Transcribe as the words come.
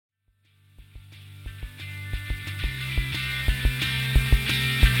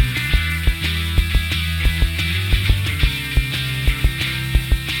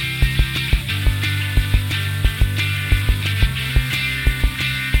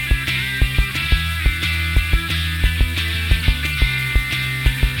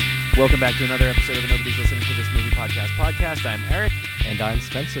Welcome back to another episode of the Nobody's Listening to This Movie podcast. I'm Eric. And I'm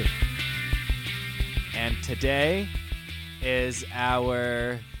Spencer. And today is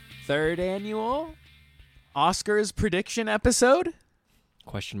our third annual Oscars prediction episode.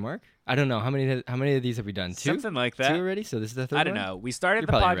 Question mark? I don't know. How many of these have we done? Two? Something like that. Two already? So this is the third one? I don't know. We started You're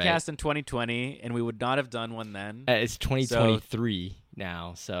the probably podcast right. in 2020, and we would not have done one then. It's 2023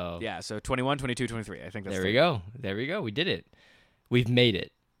 now, so... Yeah, so 21, 22, 23. I think that's There we go. There we go. We did it. We've made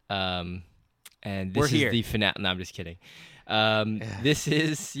it. And this We're is here. the finale. No, I'm just kidding. This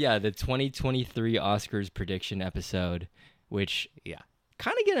is, the 2023 Oscars prediction episode, which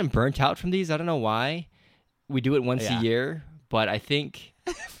kind of getting burnt out from these. I don't know why. We do it once a year, but I think...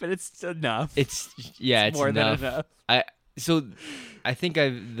 But it's enough. It's more enough. than enough. I think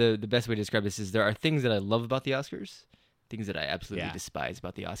the best way to describe this is there are things that I love about the Oscars, things that I absolutely despise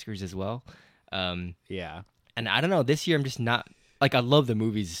about the Oscars as well. And I don't know. This year I'm just not I love the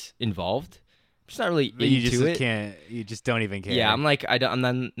movies involved. I'm just not really into it. You just don't even care. Yeah, I'm not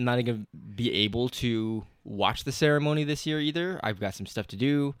gonna be able to watch the ceremony this year either. I've got some stuff to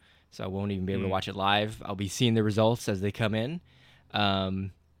do, so I won't even be able to watch it live. I'll be seeing the results as they come in.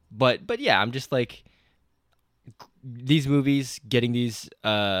 But yeah, I'm just these movies getting this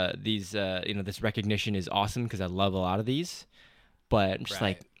recognition is awesome because I love a lot of these, but I'm just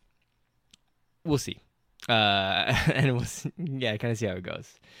we'll see. And we'll kind of see how it goes.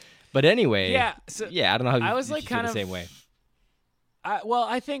 But anyway, I don't know how I was you feel kind the of same way.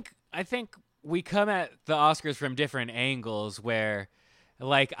 I think we come at the Oscars from different angles where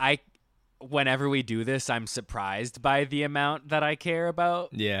whenever we do this, I'm surprised by the amount that I care about.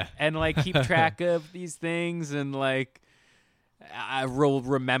 Yeah. And keep track of these things, and I will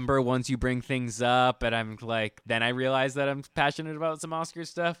remember once you bring things up, and I'm then I realize that I'm passionate about some Oscar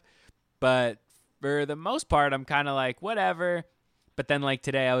stuff. But for the most part, I'm kind of whatever. But then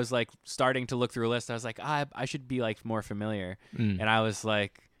today I was starting to look through a list. I was I should be more familiar. And I was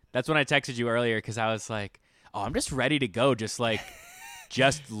that's when I texted you earlier, because I was oh, I'm just ready to go. Just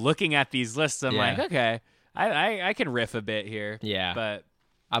just looking at these lists, I'm okay, I can riff a bit here. Yeah. But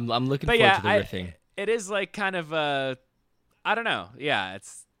I'm looking forward to the riffing. It is kind of I don't know. Yeah,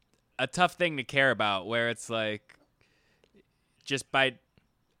 it's a tough thing to care about, where it's just by,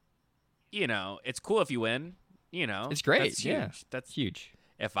 it's cool if you win, It's great. That's huge. Yeah. That's huge.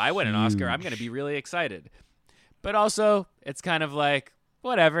 If I win an Oscar, I'm going to be really excited. But also, it's kind of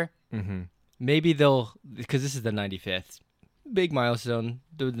whatever. Mm-hmm. Maybe because this is the 95th. Big milestone.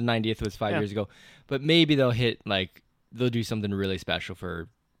 The 90th was 5 years ago. But maybe they'll they'll do something really special for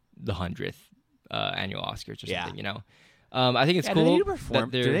the 100th annual Oscars or something, I think it's cool.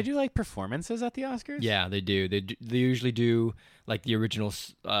 Do they do performances at the Oscars? Yeah, they do. They usually do the original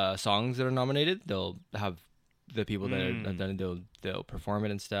songs that are nominated. They'll have the people that have done it. They'll perform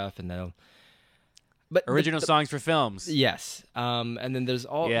it and stuff, and original songs for films. Yes. And then there's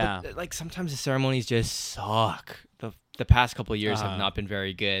all sometimes the ceremonies just suck. The past couple of years have not been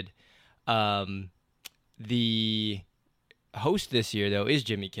very good. The host this year though is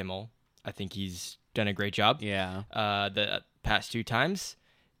Jimmy Kimmel. I think he's done a great job. Yeah. The past two times,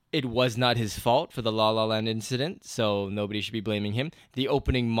 it was not his fault for the La La Land incident, so nobody should be blaming him. The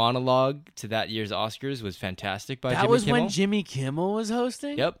opening monologue to that year's Oscars was fantastic by Jimmy Kimmel. That was when Jimmy Kimmel was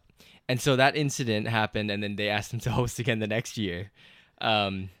hosting? Yep. And so that incident happened, and then they asked him to host again the next year.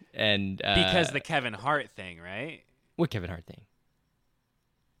 Because the Kevin Hart thing, right? What Kevin Hart thing?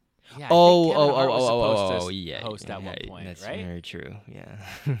 Yeah, Yeah. Host at one point, that's right? very true. Yeah.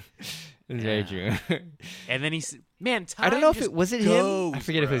 It's very true. And then time I don't know if it was goes, him. I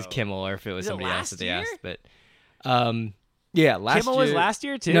forget if it was bro. Kimmel or if it was somebody else that they year? asked. But last year. Kimmel was last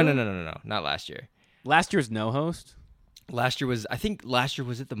year too? No, not last year. Last year's no host? Last year was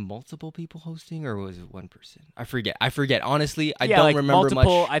it the multiple people hosting, or was it one person? I forget. Honestly, I don't remember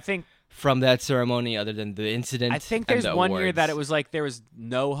much I think from that ceremony other than the incident. I think there's the one year awards. that it was there was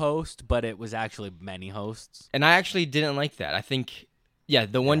no host, but it was actually many hosts. And I actually didn't like that. I think,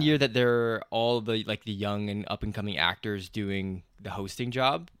 the one year that there are all the the young and up and coming actors doing the hosting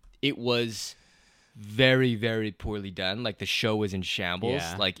job, it was very, very poorly done. The show was in shambles.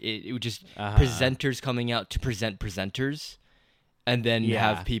 Yeah. It was just presenters coming out to present presenters, and then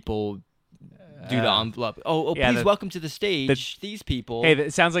have people do the envelope. Please welcome to the stage these people. Hey,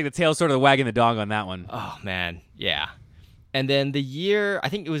 it sounds like the tail's sort of wagging the dog on that one. Oh man, yeah. And then the year, I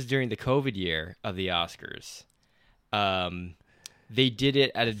think it was during the COVID year of the Oscars, they did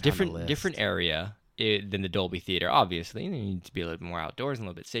it at a different area than the Dolby Theater. Obviously, you need to be a little bit more outdoors and a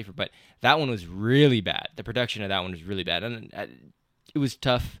little bit safer. But that one was really bad. The production of that one was really bad, and it was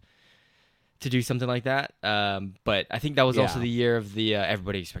tough to do something like that. But I think that was also Yeah. the year of the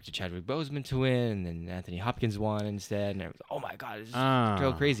everybody expected Chadwick Boseman to win, and then Anthony Hopkins won instead, and it was, oh my god, it's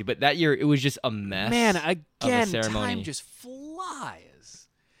so crazy. But that year it was just a mess. Man, of a again, ceremony. time just flies.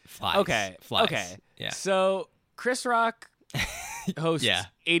 Flies. Okay. Flies. Okay. Yeah. So Chris Rock hosts Yeah.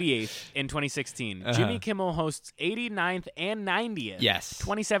 88th in 2016. Jimmy Kimmel hosts 89th and 90th. Yes.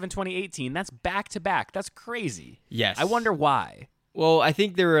 27, 2018. That's back to back. That's crazy. Yes. I wonder why. Well, I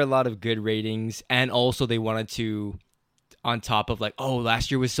think there were a lot of good ratings, and also they wanted to, on top of like, oh,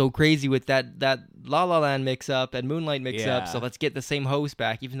 last year was so crazy with that La La Land mix-up and Moonlight mix-up, so let's get the same host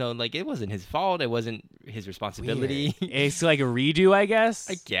back, even though like it wasn't his fault, it wasn't his responsibility. It's like a redo, I guess.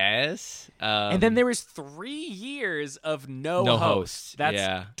 I guess. And then there was 3 years of no hosts.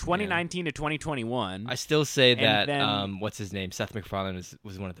 That's 2019 to 2021. I still say that then, what's his name? Seth MacFarlane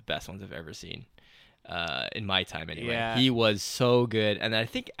was one of the best ones I've ever seen. In my time anyway. Yeah. He was so good. And I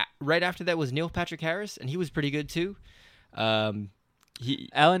think right after that was Neil Patrick Harris, and he was pretty good too. Ellen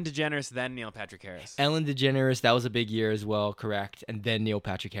DeGeneres, then Neil Patrick Harris. Ellen DeGeneres, that was a big year as well, correct? And then Neil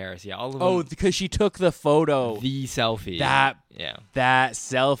Patrick Harris. Yeah, all of them. Oh, because she took the photo. The selfie. That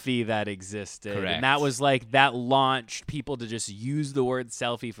selfie that existed. Correct. And that was like, that launched people to just use the word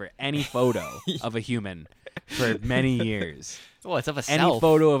selfie for any photo of a human for many years. Oh, it's of a Any self.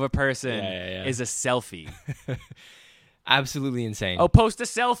 photo of a person Yeah. is a selfie. Absolutely insane. Oh, post a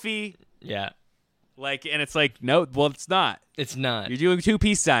selfie. Yeah. Like, and it's like, no, well, it's not. It's not. You're doing 2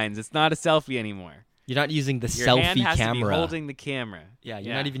 peace signs. It's not a selfie anymore. You're not using the Your selfie hand has camera. to be holding the camera. Yeah,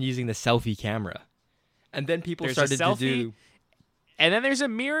 you're not even using the selfie camera. And then people There's a started to do selfie, and then there's a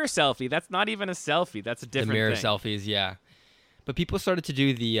mirror selfie. That's not even a selfie. That's a different the mirror thing. selfies, yeah. But people started to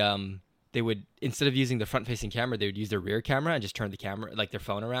do the they would, instead of using the front facing camera, they would use their rear camera and just turn the camera, like their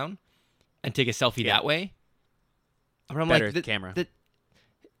phone around, and take a selfie that way. I'm Better like, camera.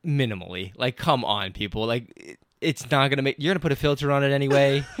 Minimally. Like, come on, people. Like, it's not gonna make, you're gonna put a filter on it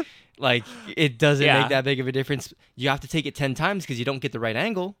anyway. Like, it doesn't make that big of a difference. You have to take it 10 times because you don't get the right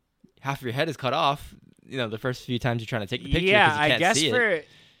angle. Half of your head is cut off, you know, the first few times you're trying to take the picture because you can't see it.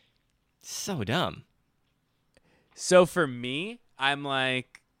 So dumb. So for me, I'm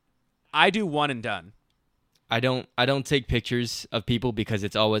like, I do one and done. I don't take pictures of people because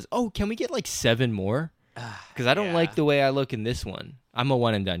it's always, oh, can we get like 7 more? Because I don't like the way I look in this one. I'm a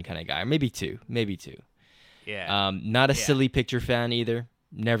one and done kind of guy. Maybe two. Yeah. Not a silly picture fan either.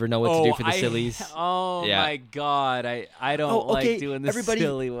 Never know what to do for the sillies. My God. I don't like doing the everybody,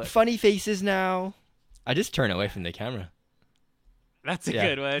 silly one. Funny faces now. I just turn away from the camera. That's a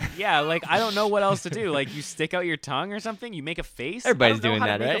good one. Yeah, like, I don't know what else to do. Like, you stick out your tongue or something? You make a face? Everybody's doing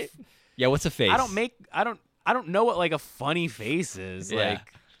that, right? Yeah, what's a face? I don't know what, like, a funny face is. Yeah.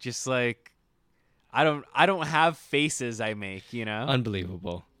 Like, just, like, I don't have faces I make, you know?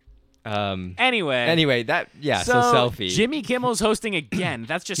 Unbelievable. Anyway, so selfie. Jimmy Kimmel's hosting again.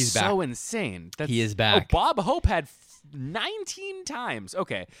 That's just He's so back. insane. He is back. Oh, Bob Hope had 19 times.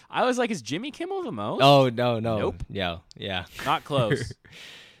 Okay. I was like, is Jimmy Kimmel the most? Oh, no. Nope. Yeah. Not close.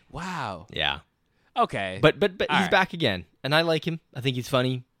 Wow. Yeah. Okay. But he's right. back again, and I like him. I think he's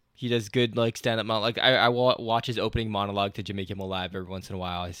funny. He does good, like, stand-up monologue. Like, I watch his opening monologue to Jimmy Kimmel Live every once in a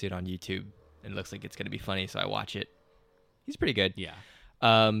while. I see it on YouTube, and it looks like it's going to be funny, so I watch it. He's pretty good. Yeah.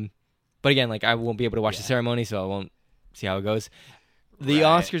 But again, like, I won't be able to watch the ceremony, so I won't see how it goes. The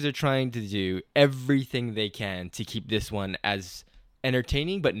Oscars are trying to do everything they can to keep this one as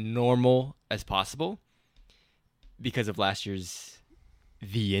entertaining but normal as possible because of last year's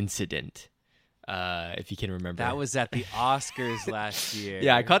The Incident. If you can remember. That was at the Oscars last year.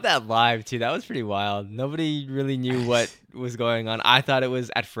 Yeah, I caught that live too. That was pretty wild. Nobody really knew what was going on. I thought it was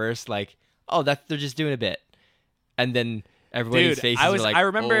at first like, oh, they're just doing a bit. And then everybody's faces were like, I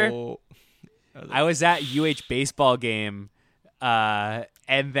remember oh. I was at UH baseball game, and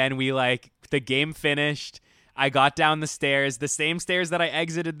then the game finished. I got down the stairs, the same stairs that I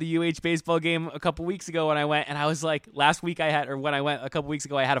exited the UH baseball game a couple weeks ago when I went, and I was like, when I went a couple weeks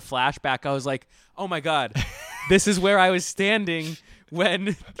ago, I had a flashback. I was like, oh my God, this is where I was standing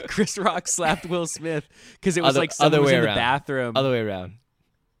when Chris Rock slapped Will Smith, because it was like someone was in the bathroom. Other way around.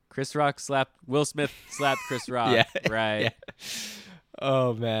 Chris Rock slapped Will Smith, slapped Chris Rock. Yeah, right. Yeah.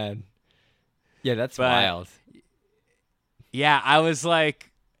 Oh man. Yeah, that's wild. Yeah, I was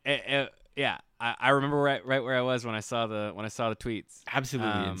like, yeah, I remember right where I was when I saw the tweets.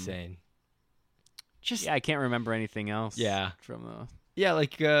 Absolutely insane. I can't remember anything else. Yeah, from the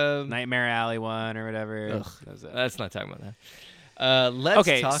like Nightmare Alley one or whatever. Let's not talk about that.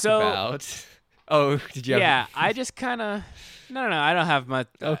 Let's talk about. Oh, did you? Yeah, I just kind of. No, I don't have much.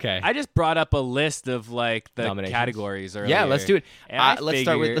 Okay. I just brought up a list of like the categories earlier. Yeah, let's do it. Let's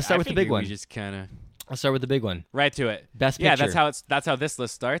start with the big one. We just kind of. I'll start with the big one. Right to it. Best picture. Yeah, that's how this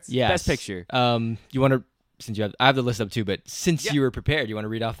list starts. Yes. Best picture. You want to I have the list up too, but since you were prepared, you want to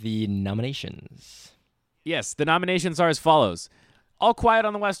read off the nominations? Yes, the nominations are as follows: All Quiet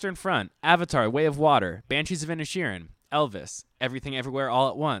on the Western Front, Avatar: Way of Water, Banshees of Inisherin, Elvis, Everything Everywhere All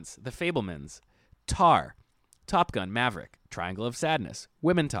at Once, The Fabelmans, Tar, Top Gun: Maverick, Triangle of Sadness,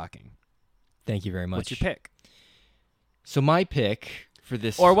 Women Talking. Thank you very much. What's your pick? So my pick for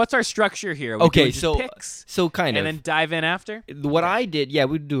this, or what's our structure here? Picks so kind of, and then dive in after. What I did,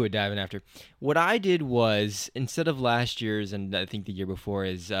 we'd do a dive in after. What I did was, instead of last year's and I think the year before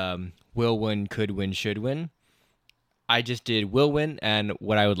is will win, could win, should win, I just did will win and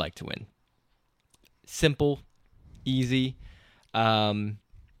what I would like to win. Simple, easy.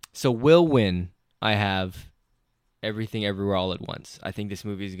 So will win. I have Everything Everywhere All at Once. I think this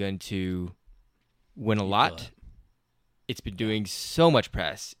movie is going to win a lot. It's been doing so much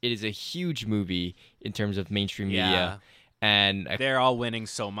press. It is a huge movie in terms of mainstream media. And they're all winning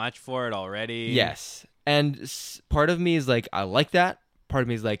so much for it already. Yes. And part of me is like, I like that. Part of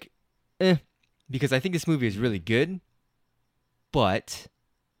me is like, because I think this movie is really good. But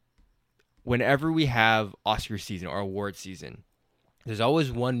whenever we have Oscar season or award season, there's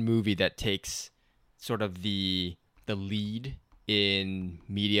always one movie that takes sort of the lead in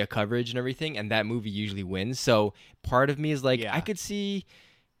media coverage and everything, and that movie usually wins. So part of me is like, I could see,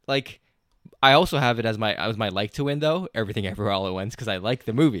 like, I also have it as my like to win though. Everything Everywhere All at Once, because I like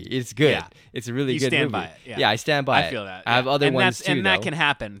the movie. It's good. Yeah. It's a really good movie. You stand by it. Yeah, I stand by it. I feel that. I have other ones too. And that can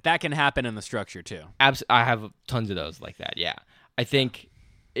happen. That can happen in the structure too. I have tons of those like that. Yeah, I think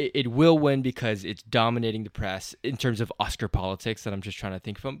it will win because it's dominating the press in terms of Oscar politics that I'm just trying to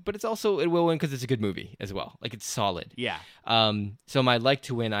think from. But it will win because it's a good movie as well. Like, it's solid. Yeah. So my like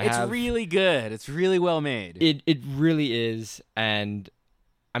to win, it's really good. It's really well made. It really is, and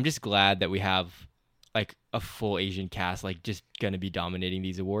I'm just glad that we have like a full Asian cast, like just gonna be dominating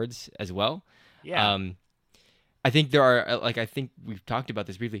these awards as well. Yeah. I think there are I think we've talked about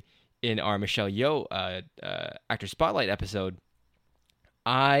this briefly in our Michelle Yeoh Actor Spotlight episode.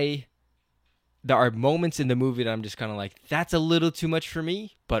 There are moments in the movie that I'm just kind of like, that's a little too much for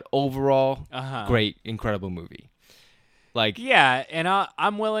me, but overall, great, incredible movie. Like, yeah, and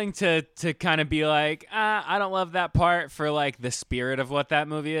I'm willing to kind of be like, I don't love that part for like the spirit of what that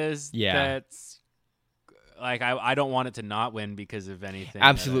movie is. Yeah, that's like I don't want it to not win because of anything.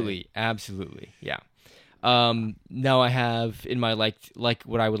 Absolutely, yeah. Now I have in my like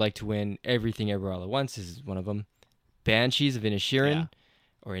what I would like to win, Everything Everywhere All at Once is one of them. Banshees of Inisherin. Yeah.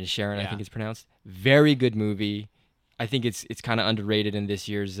 Or Inisherin, I think it's pronounced. Very good movie. I think it's kind of underrated in this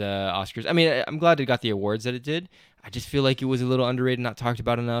year's Oscars. I mean, I'm glad it got the awards that it did. I just feel like it was a little underrated, not talked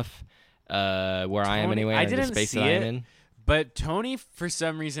about enough. Where I am anyway, I didn't the space see that it, I'm in. But Tony, for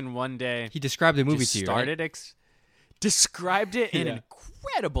some reason, one day he described the movie to you. Described it in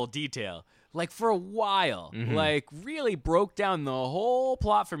incredible detail, like for a while, like really broke down the whole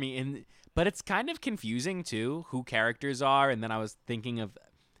plot for me. But it's kind of confusing too, who characters are. And then I was thinking of,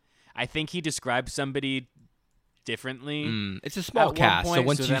 I think he described somebody differently. It's a small cast, so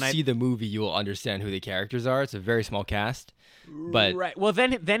once you see the movie, you will understand who the characters are. It's a very small cast, but right. Well,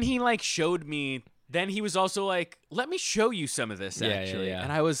 then he like showed me. Then he was also like, "Let me show you some of this." Actually, yeah.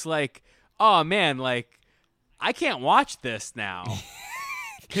 And I was like, "Oh man, like I can't watch this now."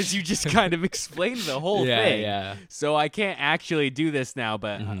 Because you just kind of explained the whole thing. Yeah. So I can't actually do this now,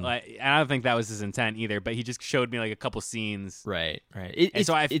 but I don't think that was his intent either. But he just showed me like a couple scenes. Right.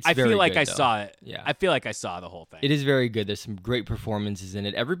 So I feel like I saw it. Yeah. I feel like I saw the whole thing. It is very good. There's some great performances in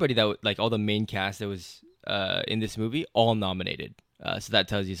it. Everybody that, like all the main cast that was in this movie, all nominated. So that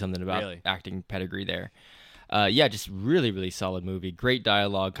tells you something about acting pedigree there. Just really, really solid movie. Great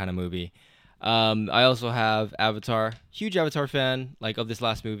dialogue kind of movie. I also have Avatar. Huge Avatar fan. Like, of this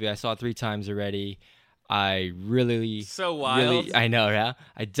last movie, I saw it 3 times already. I really, so wild. I know, yeah.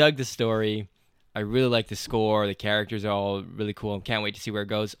 I dug the story. I really like the score. The characters are all really cool. Can't wait to see where it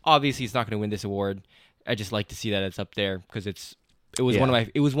goes. Obviously, it's not going to win this award. I just like to see that it's up there because it was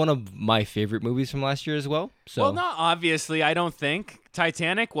one of my favorite movies from last year as well. So, well, not obviously. I don't think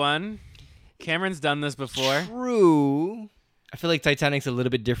Titanic won. Cameron's done this before. True. I feel like Titanic's a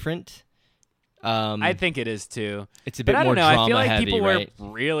little bit different. I think it is too. It's a bit more drama heavy, I feel like people were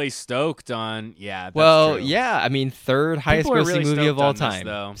really stoked on. Yeah. That's well, true. Yeah. I mean, 3rd highest grossing really movie of all time.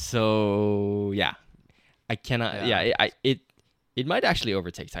 Though. So yeah, I cannot. Yeah. It might actually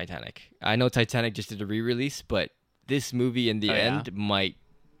overtake Titanic. I know Titanic just did a re-release, but this movie in the end might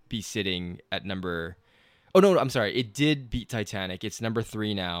be sitting at number, Oh no, I'm sorry. It did beat Titanic. It's number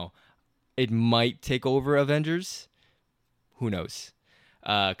 3 now. It might take over Avengers. Who knows?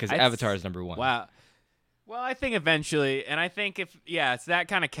 Because Avatar is number 1. Wow. Well, I think eventually, and I think if it's that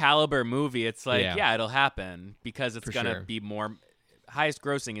kind of caliber movie, it's like it'll happen because it's gonna be more highest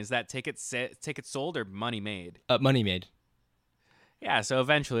grossing. Is that tickets sold or money made? Money made. Yeah, so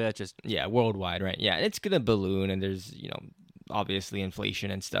eventually that just worldwide, right? Yeah, it's gonna balloon, and there's obviously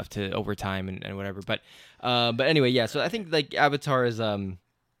inflation and stuff to over time and whatever. But anyway, so I think like Avatar is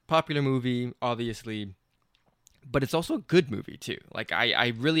popular movie, obviously. But it's also a good movie too. Like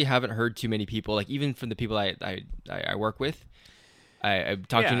I really haven't heard too many people, like even from the people I work with, I'm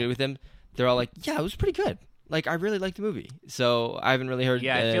talking with them, they're all like, yeah, it was pretty good. Like I really liked the movie. So I haven't really heard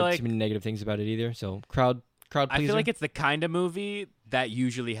I feel like, too many negative things about it either. So crowd pleaser. I feel like it's the kind of movie that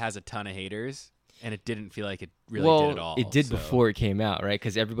usually has a ton of haters. And it didn't feel like it really did at all. It did before it came out, right?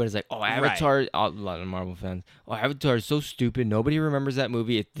 Because everybody's like, "Oh, Avatar!" A lot of Marvel fans. "Oh, Avatar is so stupid. Nobody remembers that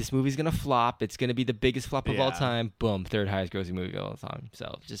movie. This movie's gonna flop. It's gonna be the biggest flop of all time. Boom, 3rd highest grossing movie of all time."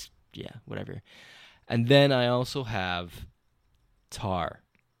 So just whatever. And then I also have Tar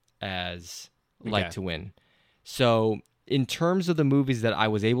as like to win. So in terms of the movies that I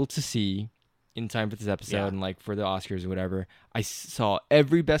was able to see in time for this episode and like for the Oscars or whatever, I saw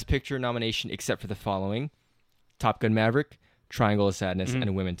every Best Picture nomination except for the following: Top Gun Maverick, Triangle of Sadness,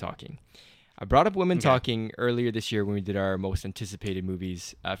 and Women Talking. I brought up Women Talking earlier this year when we did our most anticipated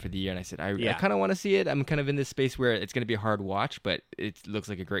movies for the year, and I said I kind of want to see it. I'm kind of in this space where it's going to be a hard watch, but it looks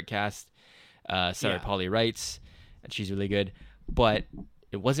like a great cast. Sarah Polly writes, and she's really good, but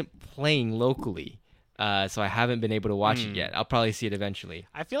it wasn't playing locally. So I haven't been able to watch it yet. I'll probably see it eventually.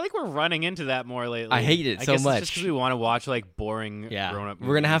 I feel like we're running into that more lately. I hate it so much. It's just because we want to watch like boring grown-up movies.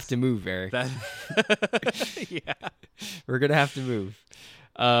 We're going to have to move, Eric. We're going to have to move.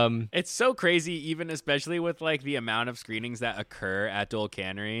 It's so crazy, even especially with like the amount of screenings that occur at Dole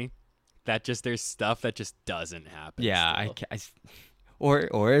Cannery, that just there's stuff that just doesn't happen. Yeah,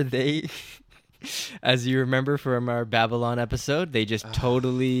 or they, as you remember from our Babylon episode, they just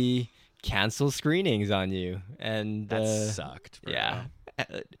totally cancel screenings on you, and that sucked, bro. Yeah,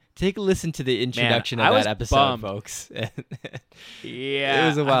 take a listen to the introduction of that episode, bummed. Folks. Yeah, it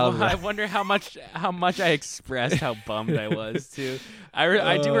was a wild I wonder how much I expressed how bummed I was too.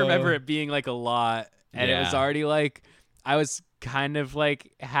 I do remember it being like a lot, and it was already like I was kind of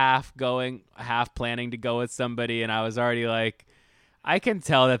like half planning to go with somebody, and I was already like, I can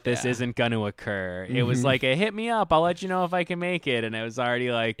tell that this isn't going to occur. It was like a hit me up, I'll let you know if I can make it, and it was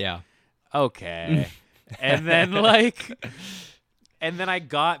already like okay. And then I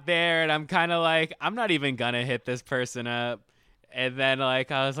got there, and I'm kind of like, I'm not even gonna hit this person up. And then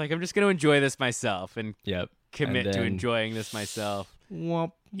like I was like, I'm just gonna enjoy this myself and commit to enjoying this myself.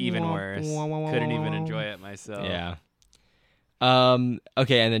 Even worse, couldn't even enjoy it myself. Yeah.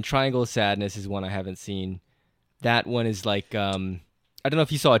 Okay, and then Triangle of Sadness is one I haven't seen. That one is like I don't know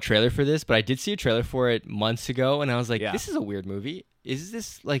if you saw a trailer for this, but I did see a trailer for it months ago, and I was like, this is a weird movie. Is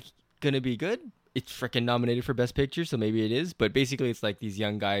this like gonna be good? It's freaking nominated for Best Picture, so maybe it is. But basically, it's like these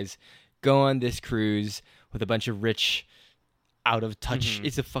young guys go on this cruise with a bunch of rich, out of touch.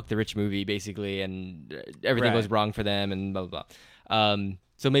 It's a fuck the rich movie, basically, and everything goes wrong for them, and blah blah blah.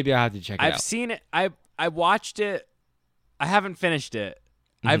 So maybe I have to check it out. I've seen it. I watched it. I haven't finished it.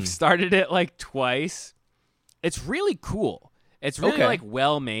 I've started it like twice. It's really cool. It's really like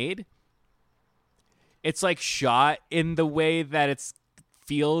well made. It's like shot in the way that it's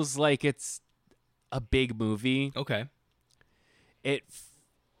feels like it's a big movie. Okay.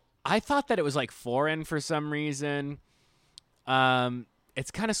 I thought that it was like foreign for some reason.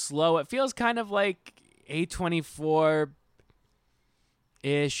 It's kind of slow. It feels kind of like A24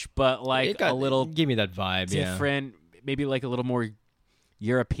 ish, but like a little give me that vibe. Different, maybe like a little more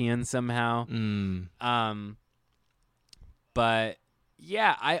European somehow. But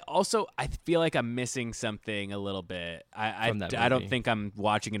yeah, I feel like I'm missing something a little bit. I don't think I'm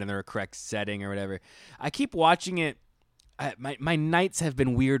watching it in the correct setting or whatever. I keep watching it. My nights have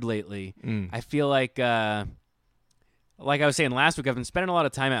been weird lately. I feel like I was saying last week, I've been spending a lot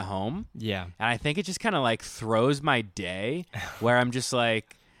of time at home. Yeah. And I think it just kind of like throws my day where I'm just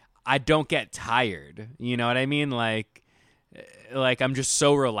like, I don't get tired. You know what I mean? Like I'm just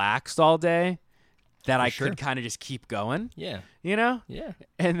so relaxed all day that I could kind of just keep going. Yeah. You know? Yeah.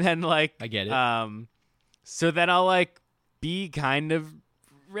 And then like I get it. So then I'll like be kind of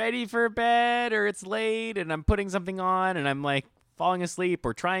ready for bed, or it's late and I'm putting something on and I'm like falling asleep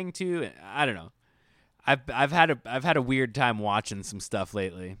or trying to. I don't know. I've had a weird time watching some stuff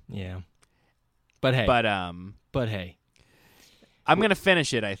lately. Yeah. But hey. I'm gonna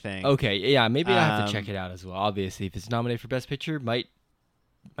finish it, I think. Okay, yeah, maybe I have to check it out as well. Obviously, if it's nominated for Best Picture, might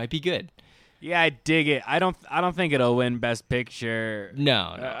be good. Yeah, I dig it. I don't think it'll win Best Picture.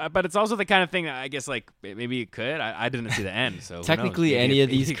 No. But it's also the kind of thing that I guess like maybe it could. I didn't see the end, so technically any of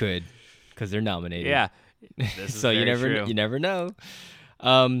these could, because they're nominated. Yeah. So you never know.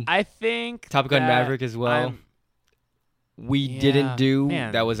 I think Top Gun Maverick as well. We didn't do.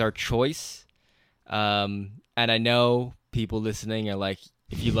 Man. That was our choice. And I know people listening are like,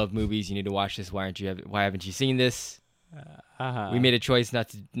 if you love movies, you need to watch this. Why haven't you seen this? We made a choice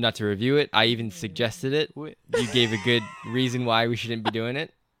not to review it. I even suggested it. You gave a good reason why we shouldn't be doing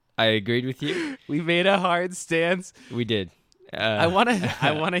it. I agreed with you. We made a hard stance. We did. I want to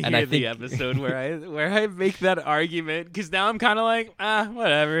hear the episode where I make that argument, because now I'm kind of like,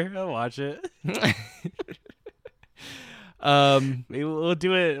 whatever, I'll watch it. Maybe we'll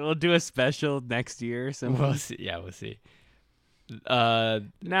do it. We'll do a special next year or something. We'll see. Yeah, we'll see. I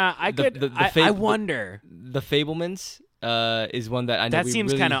wonder. The Fabelmans is one that I know that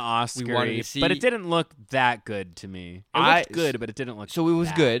seems kind of Oscar-y, but it didn't look that good to me. It looked good, but it didn't look. So it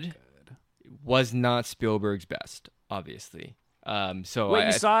was good. It was not Spielberg's best, obviously. So wait,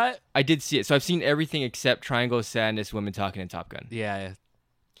 you saw it? I did see it. So I've seen everything except Triangle of Sadness, Women Talking, and Top Gun. Yeah,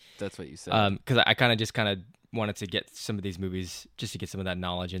 that's what you said. Because I kind of wanted to get some of these movies just to get some of that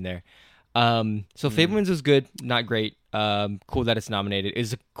knowledge in there. So Fabelmans was good, not great. Cool that it's nominated.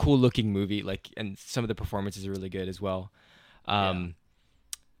 It's a cool looking movie, and some of the performances are really good as well.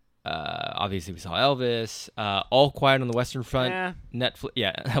 Obviously we saw Elvis. All Quiet on the Western Front. Netflix.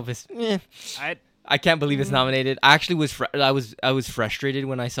 Yeah, Elvis. I can't believe it's nominated. I actually was frustrated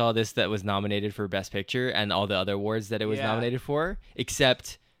when I saw this that was nominated for Best Picture and all the other awards that it was nominated for,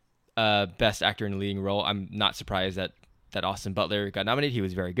 except Best Actor in a Leading Role. I'm not surprised that Austin Butler got nominated. He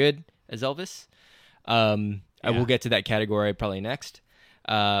was very good as Elvis. I will get to that category probably next.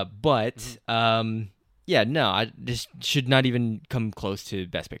 I just should not even come close to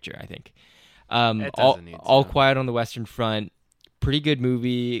Best Picture, I think. All Quiet on the Western Front, pretty good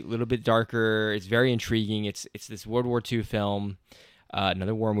movie, a little bit darker. It's very intriguing. It's this World War II film,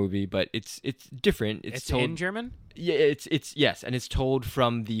 another war movie, but it's different. It's told in German? Yeah, it's yes, and it's told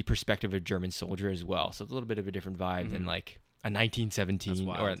from the perspective of a German soldier as well. So it's a little bit of a different vibe than like a 1917,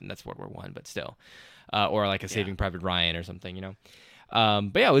 or that's World War I, but still, or like a Saving Private Ryan or something, you know.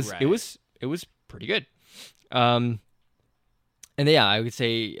 But yeah, it was pretty good. And yeah, I would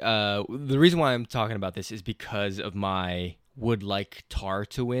say the reason why I'm talking about this is because of my would like Tar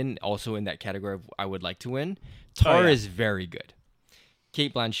to win. Also in that category of I would like to win. Tar is very good.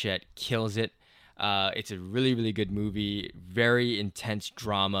 Cate Blanchett kills it. It's a really, really good movie. Very intense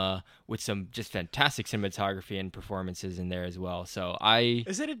drama with some just fantastic cinematography and performances in there as well. So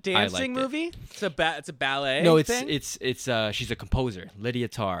is it a dancing movie? It's a ballet. No, thing? it's she's a composer. Lydia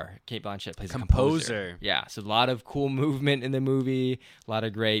Tarr. Cate Blanchett plays a composer. Yeah, so a lot of cool movement in the movie. A lot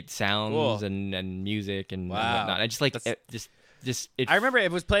of great sounds and music and whatnot. I just like I remember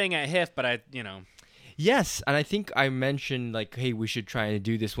it was playing at HIF, but Yes, and I think I mentioned like, hey, we should try and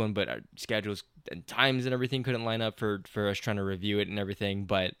do this one, but our schedules and times and everything couldn't line up for us trying to review it and everything.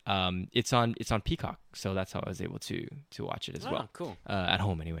 But it's on Peacock, so that's how I was able to watch it as well. Cool. At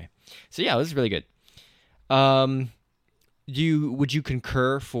home anyway. So yeah, it was really good. Would you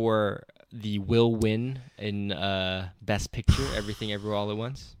concur for the will win in Best Picture, Everything Everywhere All at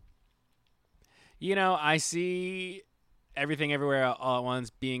Once? I see Everything Everywhere All at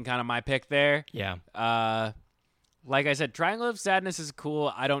Once being kind of my pick there. Yeah. Like I said, Triangle of Sadness is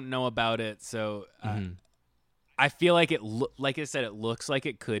cool. I don't know about it, so I feel like like I said, it looks like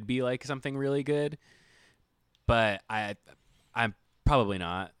it could be like something really good, but I'm probably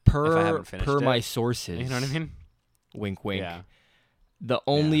not. If I haven't finished it. My sources, you know what I mean? Wink, wink. Yeah. The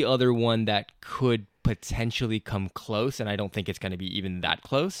only other one that could potentially come close, and I don't think it's going to be even that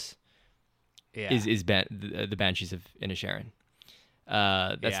close, is the Banshees of Inisherin.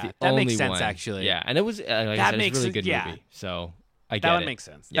 That's the that only makes sense, one. Actually. Yeah, and it was like I said, it's a really good movie. So I get that it. one makes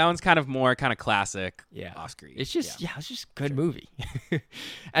sense. Yeah. That one's kind of more classic. Oscar. It's just it's just a good movie,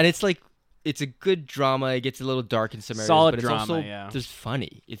 and it's like it's a good drama. It gets a little dark in some areas, solid but it's drama. Also, there's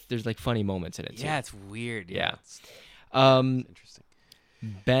funny. There's like funny moments in it too. Yeah, it's weird. Yeah. It's interesting.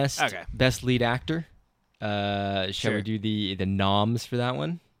 Best lead actor. Shall we do the noms for that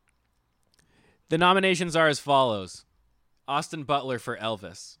one? The nominations are as follows: Austin Butler for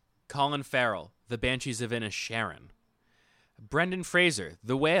Elvis, Colin Farrell, The Banshees of Inisherin, Brendan Fraser,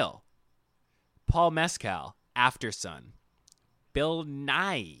 The Whale, Paul Mescal, Aftersun, Bill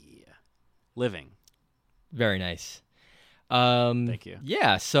Nighy, Living. Very nice. Thank you.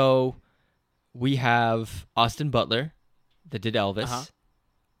 Yeah, so we have Austin Butler that did Elvis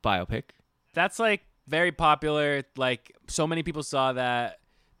biopic. That's like very popular. Like so many people saw that.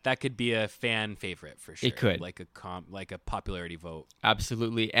 That could be a fan favorite for sure. It could. Like a popularity vote.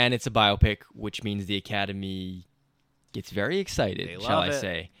 Absolutely. And it's a biopic, which means the Academy gets very excited, shall I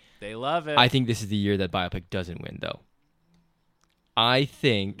say. They love it. I think this is the year that biopic doesn't win, though. I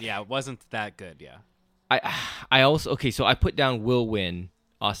think... Yeah, it wasn't that good, yeah. I also... Okay, so I put down will win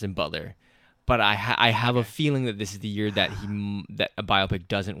Austin Butler, but I have a feeling that this is the year that that a biopic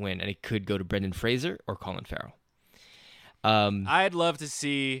doesn't win, and it could go to Brendan Fraser or Colin Farrell. I'd love to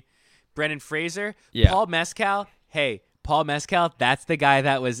see Brendan Fraser. Yeah. Paul Mescal. Hey, Paul Mescal, that's the guy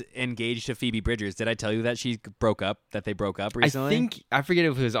that was engaged to Phoebe Bridgers. Did I tell you that they broke up recently? I forget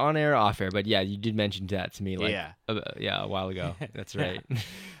if it was on air or off air, but yeah, you did mention that to me a while ago. That's right.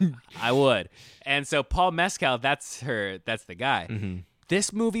 I would. And so Paul Mescal, that's the guy. Mm-hmm.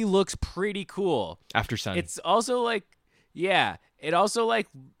 This movie looks pretty cool. Aftersun. It's also like, yeah, it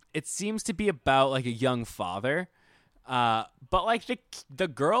seems to be about like a young father. But like the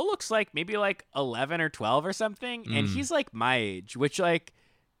girl looks like maybe like 11 or 12 or something, and he's like my age, which like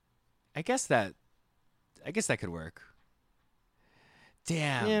I guess that could work.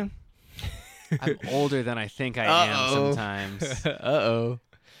 Damn. Yeah. I'm older than I think I am sometimes.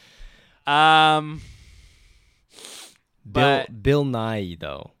 Bill Nye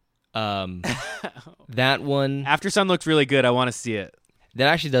though. That one Aftersun looks really good. I want to see it. That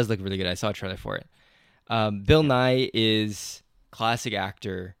actually does look really good. I saw a trailer for it. Bill Nye is classic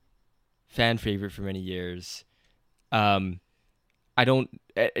actor, fan favorite for many years. I don't,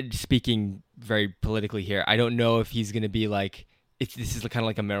 speaking very politically here, I don't know if he's going to be like, this is kind of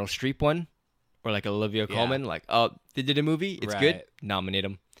like a Meryl Streep one, or like Olivia Colman, like, oh, they did a movie, it's good, nominate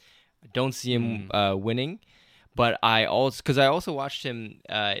him. I don't see him winning, but I also watched him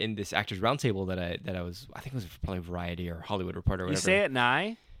in this Actors Roundtable that I think it was probably Variety or Hollywood Reporter or whatever. You say it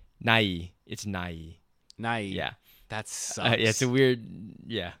Nye? Nye. It's Nye. Nye. Yeah. That sucks. Yeah, it's a weird,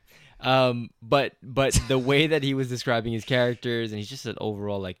 yeah. But the way that he was describing his characters, and he's just an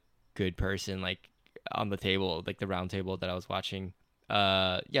overall like good person, like on the table, like the round table that I was watching.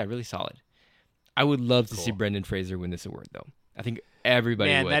 Yeah, really solid. I would love to see Brendan Fraser win this award, though. I think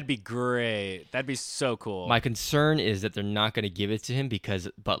everybody would. That'd be great. That'd be so cool. My concern is that they're not going to give it to him because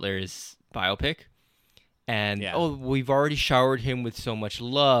Butler is biopic, and we've already showered him with so much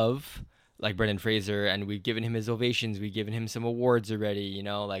love. Like Brendan Fraser, and we've given him his ovations. We've given him some awards already. You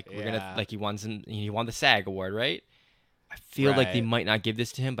know, like we're gonna he won the SAG award, right? I feel like they might not give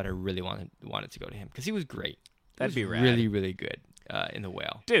this to him, but I really want it to go to him because he was great. That'd be rad. Really, really good in The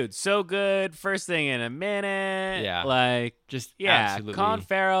Whale, dude. So good. First thing in a minute. Yeah, like just absolutely. Colin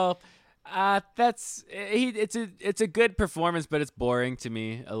Farrell. It's a good performance, but it's boring to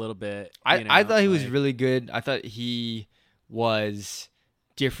me a little bit. I thought he was really good. I thought he was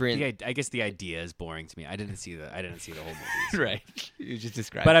different. I guess the idea is boring to me. I didn't see the whole movie. So. Right. You just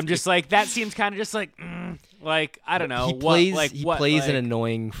described. But I'm just like that seems kind of just like I don't know. He plays an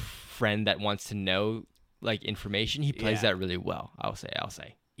annoying friend that wants to know like information. He plays that really well. I'll say.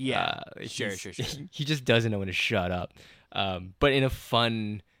 Yeah. Sure. He just doesn't know when to shut up. But in a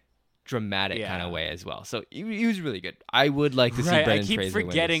fun, dramatic kind of way as well. So he was really good. I would like to see Brendan Fraser win. I keep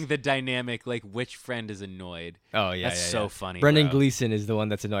forgetting the dynamic, like which friend is annoyed. Oh yeah, that's so funny. Brendan Gleeson is the one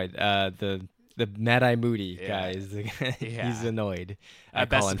that's annoyed. The Mad Eye Moody guy is he's annoyed.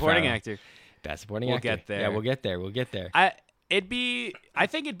 Best supporting actor. Best supporting actor. We'll get there. Yeah, we'll get there. I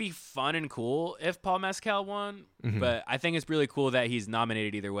think it'd be fun and cool if Paul Mescal won, but I think it's really cool that he's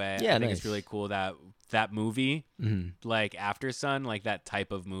nominated either way. Yeah, I think it's really cool that movie, like Aftersun, like that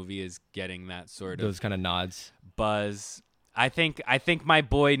type of movie is getting that sort of those kind of nods, buzz. I think my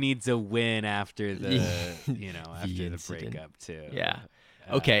boy needs a win after the after the breakup too. Yeah.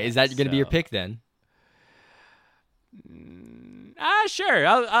 Okay, is that going to be your pick then? Sure.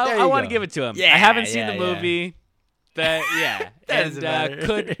 I want to give it to him. Yeah, I haven't seen the movie. That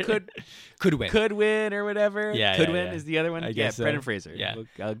could win. Could win or whatever. Yeah, could win is the other one. I guess so. Brendan Fraser. Yeah,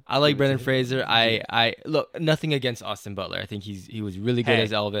 I like Brendan Fraser. I look, nothing against Austin Butler. I think he was really good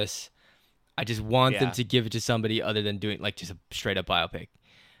as Elvis. I just want them to give it to somebody other than doing like just a straight up biopic.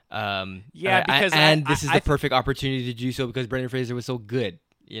 Because this is the perfect opportunity to do so because Brendan Fraser was so good.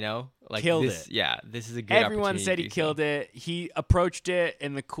 You know, like killed this, it. Yeah, this is a good. Everyone said he killed it. He approached it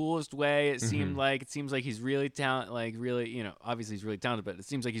in the coolest way. It seems like he's really talented. Like really, obviously he's really talented, but it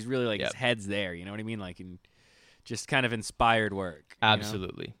seems like he's really like his head's there. You know what I mean? Like in just kind of inspired work.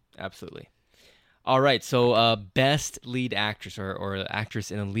 Absolutely. All right, so best lead actress or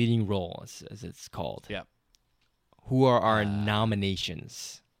actress in a leading role, as it's called. Yep. Who are our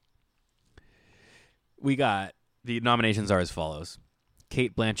nominations? We got The nominations are as follows: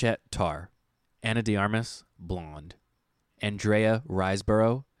 Cate Blanchett, Tar; Ana de Armas, Blonde; Andrea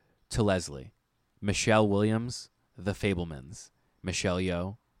Riseborough, To Leslie; Michelle Williams, The Fabelmans; Michelle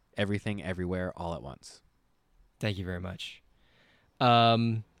Yeoh, Everything Everywhere All at Once. Thank you very much.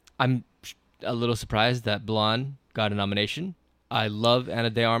 I'm a little surprised that Blonde got a nomination. I love Ana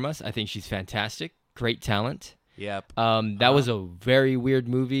de Armas. I think she's fantastic. Great talent. Yep. That was a very weird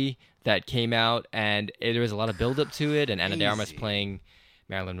movie that came out, and there was a lot of build up to it, and Ana de Armas playing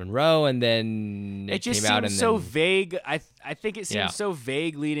Marilyn Monroe, and then it just came out seemed and so then, vague. I think it seemed so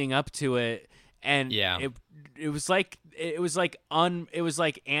vague leading up to it, and it was like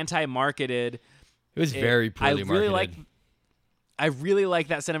anti-marketed. It was very poorly marketed. I really like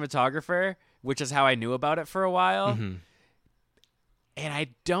that cinematographer, which is how I knew about it for a while, and I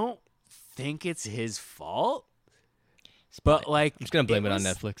don't think it's his fault. But like, I'm just gonna blame it on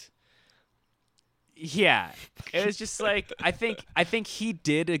Netflix. Yeah, it was just like I think he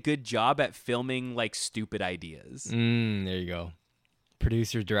did a good job at filming like stupid ideas. There you go.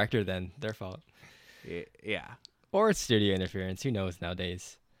 Producer, director, then their fault. Yeah. Or it's studio interference. Who knows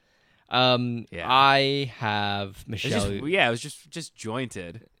nowadays? I have Michelle. It was just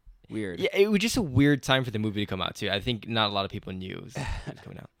jointed. Weird. Yeah, it was just a weird time for the movie to come out too. I think not a lot of people knew it was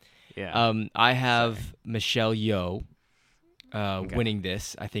coming out. Yeah. I have Michelle Yeoh winning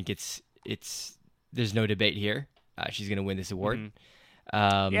this. I think it's there's no debate here. She's gonna win this award.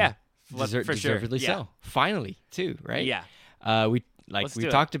 For sure. Deservedly so. Finally, too, right? Yeah. We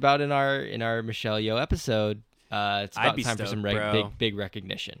talked about in our Michelle Yeoh episode. It's about time for some big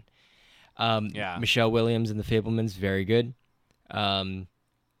recognition. Michelle Williams and The Fabelmans, very good.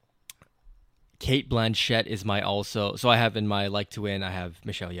 Cate Blanchett is my also. So I have in my like to win. I have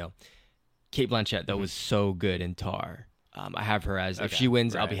Michelle Yeoh. Cate Blanchett though was so good in Tar. I have her as if she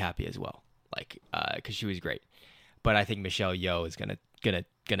wins, I'll be happy as well. Like, because she was great. But I think Michelle Yeoh is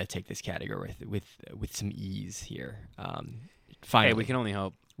gonna take this category with some ease here. Finally, hey, we can only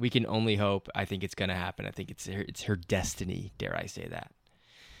hope. We can only hope. I think it's gonna happen. I think it's her destiny. Dare I say that?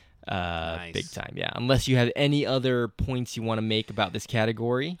 Nice. Big time. Yeah. Unless you have any other points you want to make about this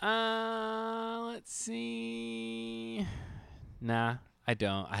category. Let's see. Nah, I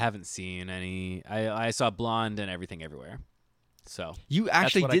don't. I haven't seen any. I saw Blonde and Everything Everywhere. So you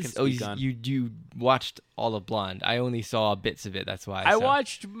actually did. You watched all of Blonde. I only saw bits of it. That's why I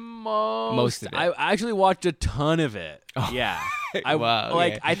watched most of it. I actually watched a ton of it. Oh. Yeah. Wow.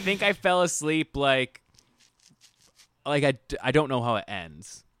 Like I think I fell asleep. Like I don't know how it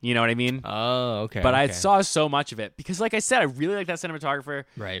ends. You know what I mean? Oh, okay. But I saw so much of it because, like I said, I really like that cinematographer.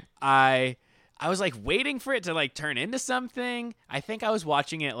 Right. I was like waiting for it to like turn into something. I think I was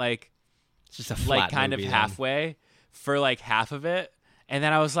watching it like it's just a flat like kind movie, of halfway for like half of it, and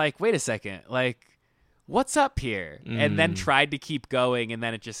then I was like, wait a second, like what's up here? And then tried to keep going, and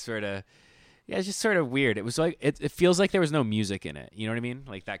then it just sort of. Yeah, it's just sort of weird. It was like it feels like there was no music in it. You know what I mean?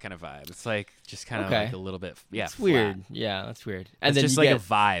 Like that kind of vibe. It's like just kind of like a little bit. Yeah, it's weird. Yeah, that's weird. And it's then just like a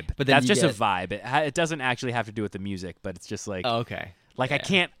vibe. But that's just a vibe. It doesn't actually have to do with the music, but it's just like okay. Like I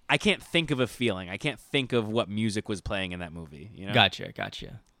can't think of a feeling. I can't think of what music was playing in that movie. You know?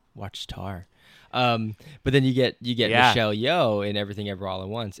 Gotcha. Watch Tar. But then you get Michelle Yeoh in Everything Ever All at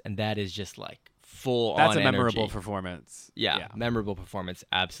Once, and that is just like full. That's a energy. memorable performance. Yeah, memorable performance.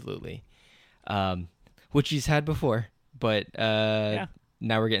 Absolutely. Which he's had before, but now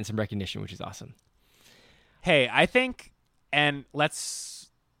we're getting some recognition, which is awesome. Hey, I think, and let's,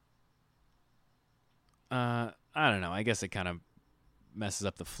 I don't know. I guess it kind of messes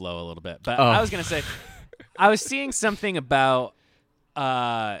up the flow a little bit, but I was gonna say, I was seeing something about,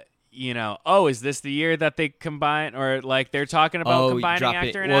 is this the year that they combine, or like they're talking about combining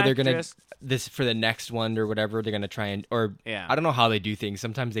actor and actress? They're gonna this for the next one or whatever. They're gonna try and I don't know how they do things.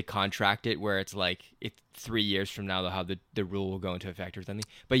 Sometimes they contract it where it's like it's 3 years from now how the rule will go into effect or something.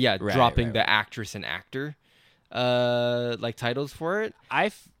 But yeah, dropping the actress and actor like titles for it.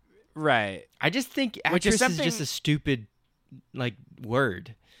 I just think actress is just a stupid like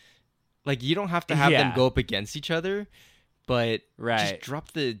word. Like you don't have to have them go up against each other, but just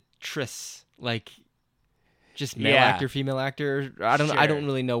drop the tris like. Just male actor, female actor. I don't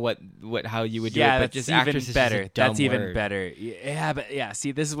really know how you would do it, but just actress is better. That's even word. better. Yeah, but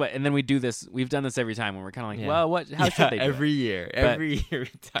see, this is what, and then we do this. We've done this every time when we're kind of like, well, what? How should they do every it? year?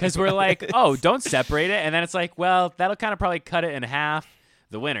 Because we're like, don't separate it, and then it's like, well, that'll kind of probly cut it in half.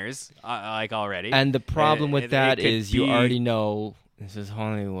 The winners, like already. And the problem with that is you already know this is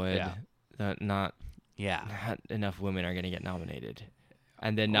Hollywood that not enough women are going to get nominated.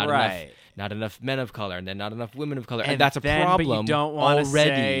 and then not enough men of color, and then not enough women of color, and that's a then, problem. But you don't want to already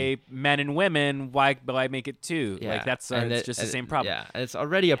say men and women. Why make it two? Yeah. Like that's it's just the same problem. Yeah, it's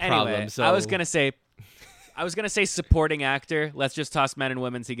already a problem. Anyway, So I was gonna say supporting actor. Let's just toss men and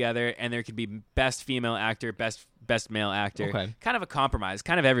women together, and there could be best female actor, best male actor. Okay. Kind of a compromise.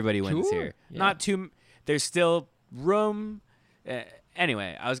 Kind of everybody wins here. Yeah. Not too. There's still room.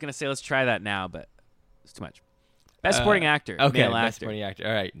 Anyway, I was gonna say let's try that now, but it's too much. Best supporting actor. Okay, male best actor. supporting actor.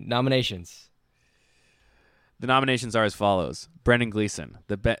 All right, nominations. The nominations are as follows: Brendan Gleeson,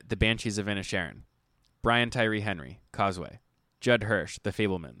 The Banshees of Inisherin; Brian Tyree Henry, Causeway; Judd Hirsch, The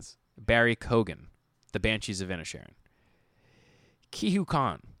Fabelmans; Barry Cogan, The Banshees of Inisherin; Ke Huy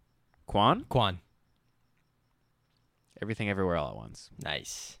Quan, Everything Everywhere All at Once.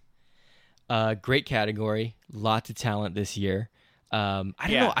 Nice. Great category. Lots of talent this year. I don't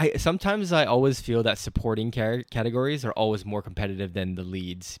know. Sometimes I always feel that supporting categories are always more competitive than the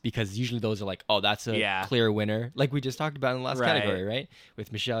leads, because usually those are like, oh, that's a clear winner, like we just talked about in the last category, right?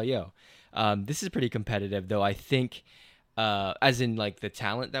 With Michelle Yeoh. This is pretty competitive, though. I think, as in like the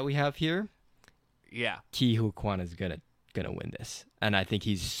talent that we have here, Ke Huy Quan is gonna win this, and I think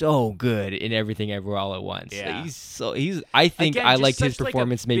he's so good in Everything Everywhere All at Once. Yeah. I think Again, I just liked his such, like,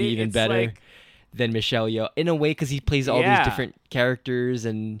 performance maybe even better than Michelle Yeoh in a way, because he plays all these different characters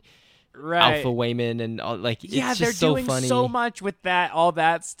and Alpha Wayman and all, like it's just they're so doing funny. so much with all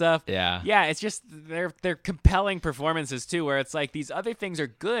that stuff. Yeah, it's just they're compelling performances too, where it's like these other things are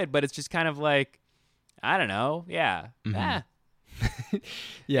good, but it's just kind of like, I don't know, yeah.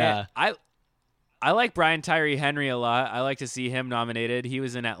 I like Brian Tyree Henry a lot. I like to see him nominated. He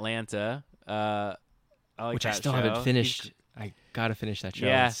was in Atlanta, which I still haven't finished. I gotta finish that show.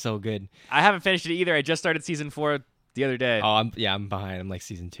 Yeah. It's so good. I haven't finished it either. I just started season 4 the other day. Oh, I'm behind. I'm like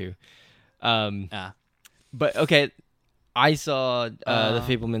season 2. But okay, I saw The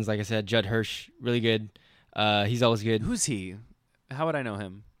Fabelmans. Like I said, Judd Hirsch, really good. He's always good. Who's he? How would I know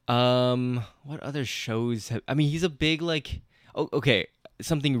him? What other shows he's a big okay,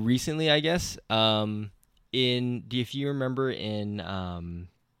 something recently, I guess. If you remember in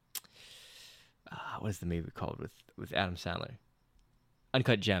what is the movie called with Adam Sandler?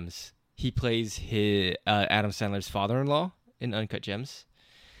 Uncut Gems. He plays his Adam Sandler's father-in-law in Uncut Gems.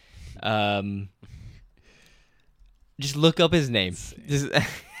 Just look up his name.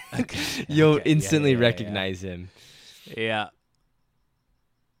 You'll instantly recognize him. Yeah.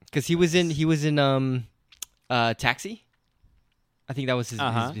 Because he was in Taxi. I think that was his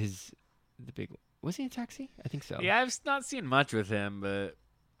the big. Was he in Taxi? I think so. Yeah, I've not seen much with him, but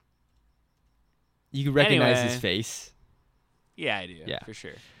you can recognize his face. Yeah, I do. Yeah, for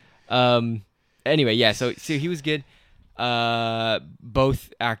sure. Anyway, yeah. So he was good.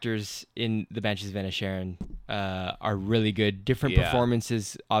 Both actors in The Banshees of Inisherin are really good. Different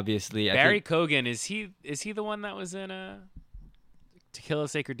performances, obviously. Barry Cogan, is he the one that was in To Kill a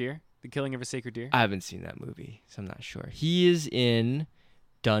Sacred Deer? The Killing of a Sacred Deer? I haven't seen that movie, so I'm not sure. He is in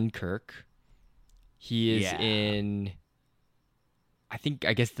Dunkirk. He is in I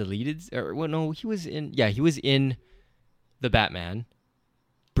guess deleted he was in The Batman.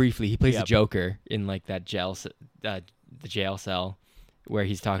 Briefly, he plays the Joker in like that the jail cell where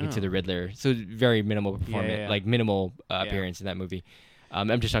he's talking to the Riddler. So very minimal performance, like minimal appearance in that movie.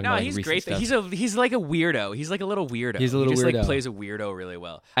 I'm just talking about he's recent great. stuff. He's like a weirdo. He's like a little weirdo. He's a little weirdo. Like plays a weirdo really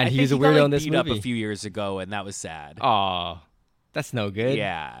well. And I he's think a weirdo got, in this beat movie. Up a few years ago, and that was sad. Oh, that's no good.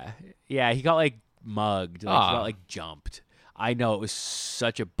 Yeah. He got like mugged. Like, he got like jumped. I know, it was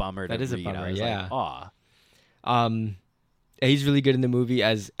such a bummer to read. That is a bummer. I was like, he's really good in the movie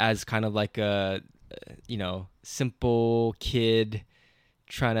as kind of like a simple kid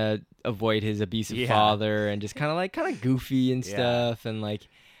trying to avoid his abusive father, and just kind of goofy and stuff, and like.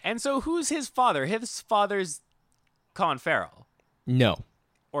 And so, who's his father? His father's Colin Farrell. No.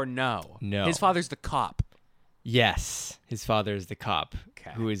 Or no. No. His father's the cop. Yes, his father is the cop,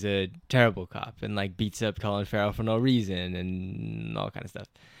 who is a terrible cop and like beats up Colin Farrell for no reason and all kind of stuff.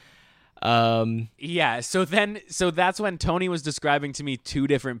 So that's when Tony was describing to me two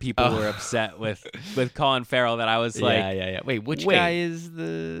different people who were upset with Colin Farrell. That I was like, yeah. Wait, which guy is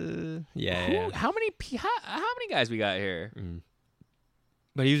the? How many guys we got here?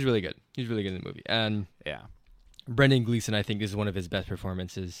 But he was really good. He was really good in the movie, and Brendan Gleeson, I think, is one of his best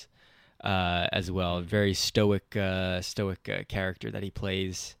performances. As well, very stoic character that he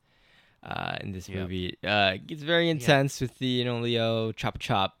plays in this movie. It's very intense with the Leo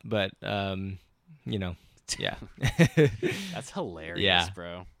chop, but That's hilarious,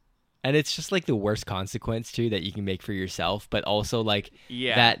 bro. And it's just like the worst consequence too that you can make for yourself, but also like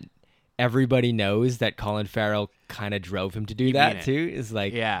that everybody knows that Colin Farrell kind of drove him to do that too. It's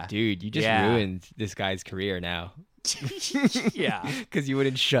like, dude, you just ruined this guy's career now. Yeah, because you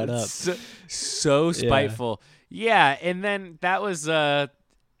wouldn't shut up. So spiteful. Yeah, and then that was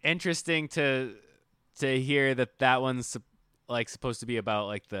interesting to hear that one's like supposed to be about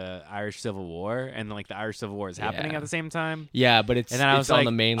like the Irish Civil War, and like the Irish Civil War is happening at the same time. Yeah, but it's on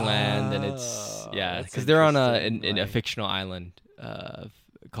the mainland, and it's because they're on a fictional island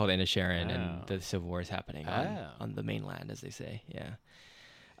called Inisherin, and the Civil War is happening on the mainland, as they say. Yeah.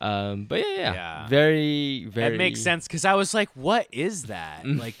 But yeah. Very, very. That makes sense, because I was like, "What is that?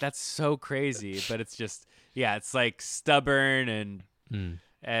 Like, that's so crazy." But it's just, it's like stubborn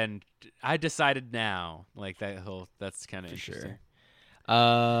and I decided now, like that's kind of interesting.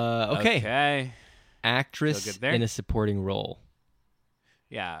 Sure. Okay. Actress in a supporting role.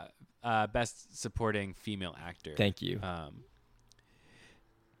 Yeah. Best supporting female actor. Thank you.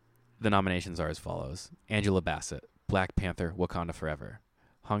 The nominations are as follows: Angela Bassett, Black Panther, Wakanda Forever;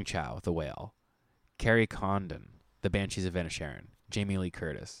 Hong Chow, The Whale; Carrie Condon, The Banshees of Inisherin; Jamie Lee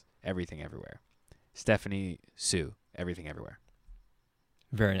Curtis, Everything Everywhere; Stephanie Hsu, Everything Everywhere.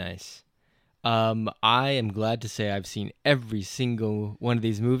 Very nice. I am glad to say I've seen every single one of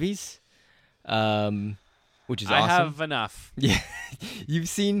these movies, which is awesome. I have enough. Yeah, you've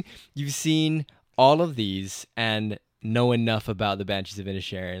seen all of these and know enough about the Banshees of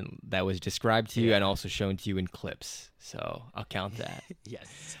Inisherin that was described to you and also shown to you in clips. So I'll count that.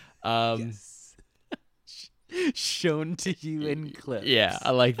 Yes. Yes. Shown to you in clips. Yeah, I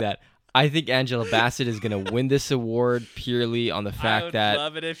like that. I think Angela Bassett is going to win this award purely on the fact I would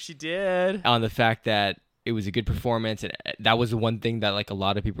love it if she did. On the fact that it was a good performance, and that was the one thing that like a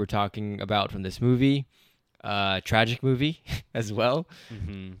lot of people were talking about from this movie. Tragic movie as well.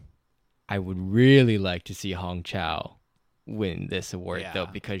 Mm-hmm. I would really like to see Hong Chow win this award though,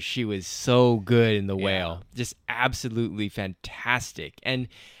 because she was so good in The Whale. Just absolutely fantastic. And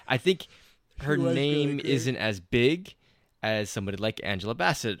I think her name really isn't as big as somebody like Angela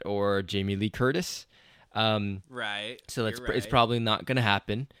Bassett or Jamie Lee Curtis. Right. So it's probably not going to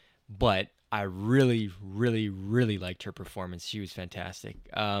happen, but I really, really, really liked her performance. She was fantastic.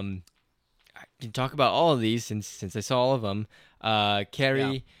 I can talk about all of these since I saw all of them.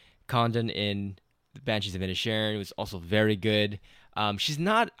 Carrie Condon in The Banshees of Inisherin was also very good. I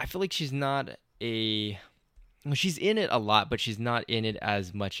feel like she's not she's in it a lot, but she's not in it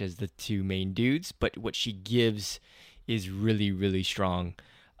as much as the two main dudes. But what she gives is really, really strong.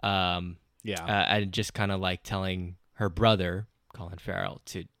 And just kind of like telling her brother, Colin Farrell,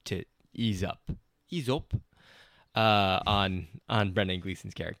 to ease up on Brendan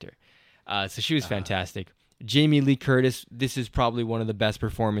Gleeson's character. So she was fantastic. Jamie Lee Curtis, this is probably one of the best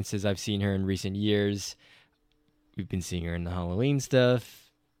performances I've seen her in recent years. We've been seeing her in the Halloween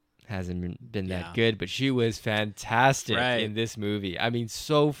stuff. Hasn't been that good, but she was fantastic in this movie. I mean,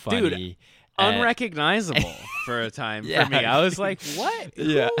 so funny. Dude, unrecognizable for a time for me. I was like, what?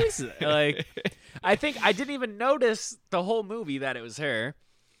 Who is it? Like, I think I didn't even notice the whole movie that it was her.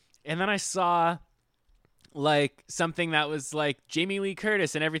 And then I saw like something that was like Jamie Lee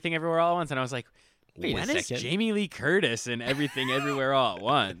Curtis and Everything Everywhere All at Once. And I was like, when is Jamie Lee Curtis and Everything Everywhere All at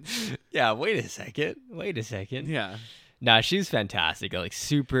Once? Yeah, wait a second. Yeah. Nah, she's fantastic. Like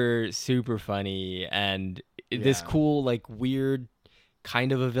super, super funny, and this cool, like weird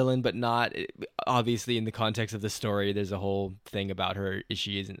kind of a villain, but not. Obviously, in the context of the story, there's a whole thing about her.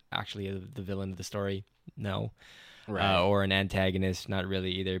 She isn't actually the villain of the story. No. Right. Or an antagonist, not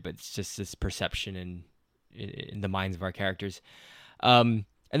really either, but it's just this perception in the minds of our characters. And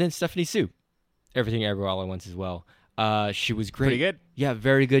then Stephanie Hsu. Everything Everywhere All at Once as well. She was great. Pretty good. Yeah,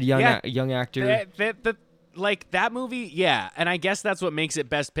 very good young actor. Like that movie, and I guess that's what makes it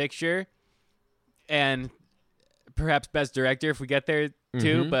Best Picture and perhaps Best Director if we get there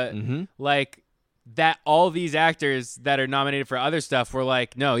too. But like that, all these actors that are nominated for other stuff were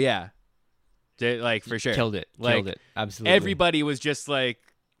like, no, like for sure, killed it, absolutely. Everybody was just like,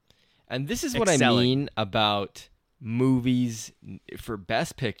 and this is what I mean about movies for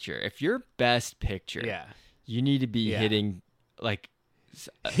Best Picture. If you're Best Picture, you need to be hitting like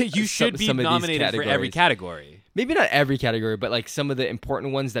you should be nominated for every category. Maybe not every category, but like some of the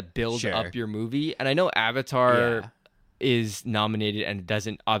important ones that build up your movie. And I know Avatar is nominated and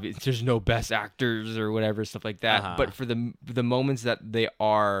doesn't obviously there's no best actors or whatever stuff like that. But for the moments that they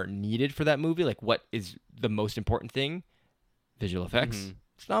are needed for that movie, like what is the most important thing? Visual effects.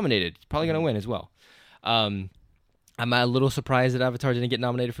 It's nominated. It's probably gonna win as well. I'm a little surprised that Avatar didn't get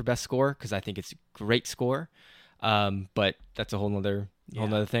nominated for Best Score because I think it's a great score. But that's a whole nother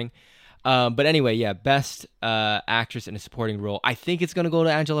thing. But anyway, yeah, best actress in a supporting role. I think it's gonna go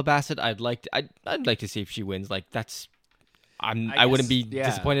to Angela Bassett. I'd like to see if she wins. Like I wouldn't be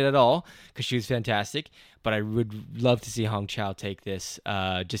disappointed at all because she was fantastic. But I would love to see Hong Chau take this,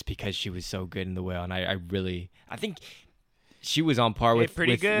 just because she was so good in The Whale, and I think she was on par with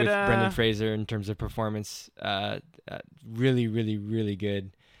Brendan Fraser in terms of performance. Really, really, really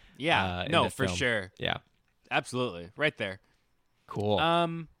good. Yeah, no, for film. Sure. Yeah, absolutely, right there. Cool.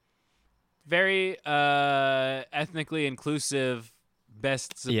 Very ethnically inclusive,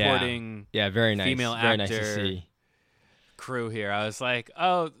 best supporting. Yeah, very nice. Female very actor nice to see. Crew here. I was like,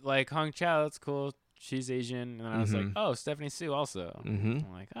 oh, like Hong Chau, that's cool. She's Asian, and then I was like, oh, Stephanie Hsu also. I'm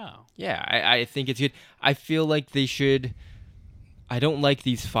like, oh, yeah, I think it's good. I feel like they should. I don't like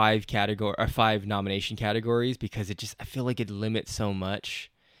these 5 nomination categories because I feel like it limits so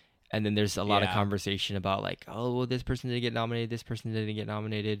much. And then there's a lot of conversation about like, oh, well, this person didn't get nominated, this person didn't get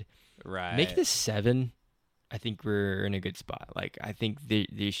nominated. Right. Make this 7. I think we're in a good spot. Like, I think there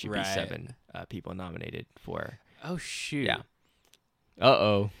should be 7 people nominated for. Oh shoot. Yeah.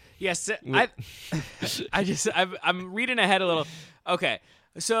 Uh-oh. Yes, I'm reading ahead a little. Okay,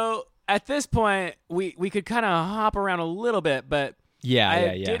 so at this point, we could kind of hop around a little bit, but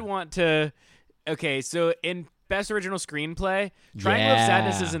I did want to. Okay, so in Best Original Screenplay, Triangle of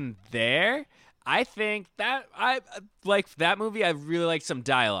Sadness isn't there. I think that I like that movie. I really like some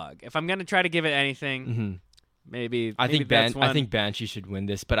dialogue. If I'm gonna try to give it anything. Maybe I think Banshee should win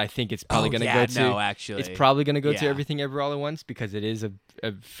this, but I think it's probably going to go to. No, actually, it's probably going to go to Everything Everywhere All at Once because it is a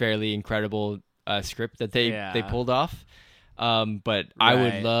fairly incredible script that they pulled off. But I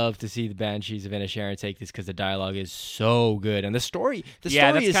would love to see the Banshees of Inisherin take this because the dialogue is so good and the story. That's is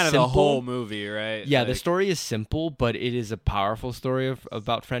kind of simple. The whole movie, right? Yeah, the story is simple, but it is a powerful story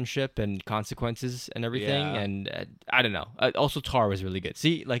about friendship and consequences and everything. Yeah. And I don't know. Also, Tar was really good.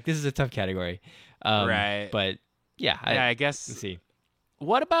 See, like this is a tough category. Right. But yeah, I guess. Let's see.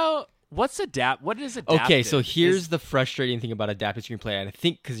 What is adapted? Okay, so here's the frustrating thing about adapted screenplay, and I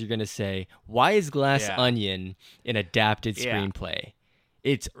think because you're gonna say, why is Glass Onion an adapted screenplay?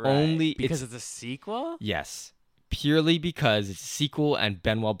 It's only because it's a sequel. Yes, purely because it's a sequel, and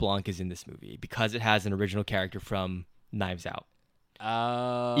Benoit Blanc is in this movie because it has an original character from Knives Out.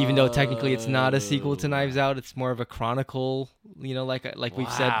 Even though technically it's not a sequel to Knives Out, it's more of a chronicle. You know, like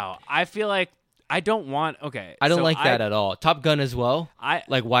we've said. Wow, I feel like. I don't want. Okay, I don't like that at all. Top Gun as well.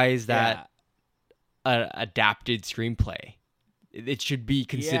 Why is that an adapted screenplay? It should be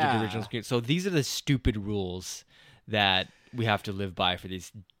considered original screenplay. So these are the stupid rules that we have to live by for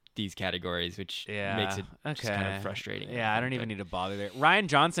these categories, which makes it just kind of frustrating. Yeah, I don't even need to bother there. Ryan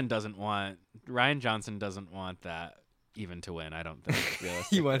Johnson doesn't want that even to win. I don't think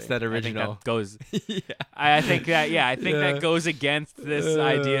realistically. He wants that original. I think that goes against this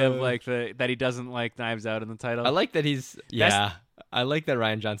idea of like that he doesn't like Knives Out in the title. I like that I like that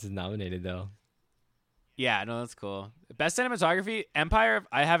Ryan Johnson's nominated though. Yeah, no, that's cool. Best cinematography, Empire.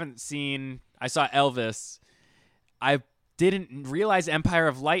 I haven't seen. I saw Elvis. I didn't realize Empire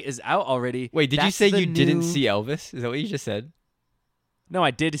of Light is out already. Wait, did you say you didn't see Elvis? Is that what you just said? No,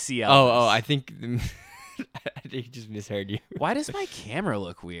 I did see Elvis. Oh, I think. I think he just misheard you. Why does my camera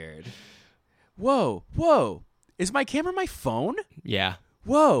look weird? Whoa. Is my camera my phone? Yeah.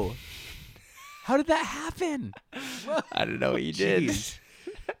 Whoa. How did that happen? I don't know what you did.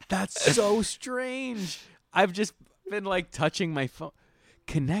 That's so strange. I've just been like touching my phone.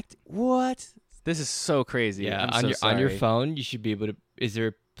 Connect? What? This is so crazy. Yeah, on your phone, you should be able to. Is there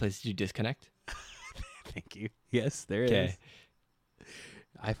a place to disconnect? Thank you. Yes, there is.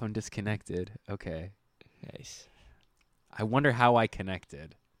 iPhone disconnected. Okay. Nice. I wonder how I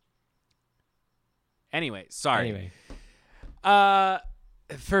connected. Anyway, sorry.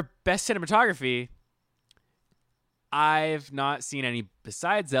 For best cinematography, I've not seen any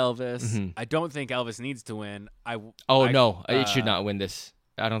besides Elvis. Mm-hmm. I don't think Elvis needs to win. It should not win this.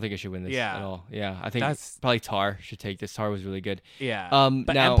 I don't think it should win this at all. Yeah, I think probably Tar should take this. Tar was really good. Yeah.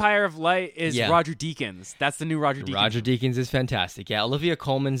 But now, Empire of Light is Roger Deakins. That's the new Roger Deakins. Roger Deakins is fantastic. Yeah, Olivia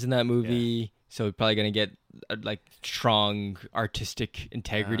Colman's in that movie. Yeah. So we're probably going to get strong artistic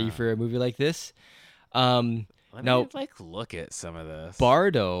integrity for a movie like this. Let me look at some of this.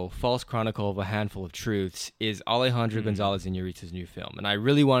 Bardo, False Chronicle of a Handful of Truths, is Alejandro González Iñárritu's new film. And I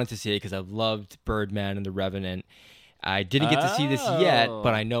really wanted to see it because I've loved Birdman and The Revenant. I didn't get to see this yet,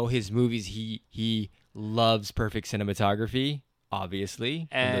 but I know his movies. He loves perfect cinematography, obviously,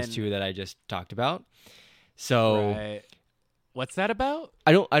 from those two that I just talked about. So... Right. What's that about?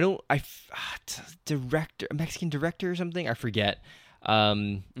 Director, a Mexican director or something. I forget.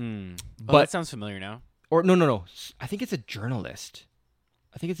 But that sounds familiar now. Or no. I think it's a journalist.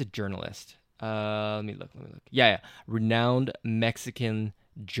 I think it's a journalist. Let me look. Yeah. Renowned Mexican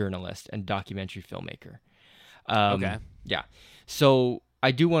journalist and documentary filmmaker. Okay. Yeah. So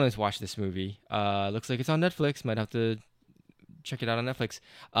I do want to watch this movie. Looks like it's on Netflix. Might have to check it out on Netflix.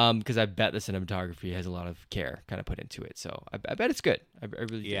 Because I bet the cinematography has a lot of care kind of put into it. So I bet it's good. I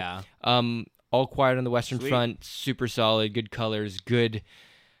really do. Yeah. All Quiet on the Western Front, super solid, good colors, good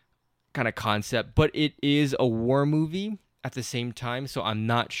kind of concept, but it is a war movie at the same time, so I'm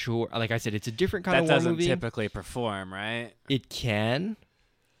not sure. Like I said, it's a different kind of war movie. That doesn't typically perform, right? It can,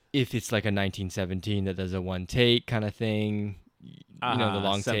 if it's like a 1917 that does a one take kind of thing, the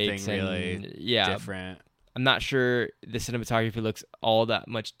long takes and really different. I'm not sure the cinematography looks all that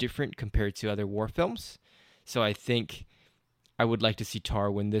much different compared to other war films, so I think I would like to see Tar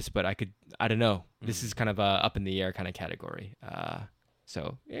win this, but I don't know. This is kind of a up in the air kind of category.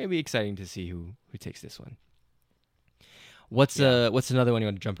 So it'd be exciting to see who takes this one. What's another one you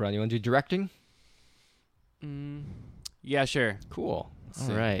want to jump around? You want to do directing? Yeah, sure. Cool.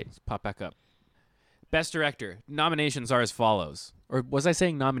 All right. Let's pop back up. Best director. Nominations are as follows. Or was I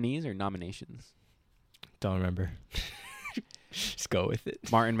saying nominees or nominations? Don't remember. Just go with it.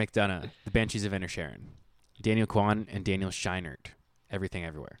 Martin McDonagh, The Banshees of Inisherin. Daniel Kwan and Daniel Scheinert, Everything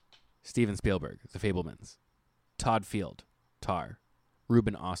Everywhere. Steven Spielberg, The Fabelmans. Todd Field, Tar.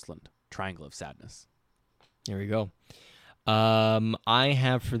 Ruben Östlund, Triangle of Sadness. Here we go. I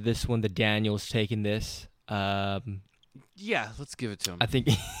have for this one the Daniels taking this. Yeah, let's give it to him. I think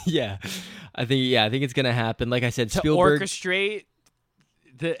I think it's gonna happen. Like I said, to Spielberg orchestrate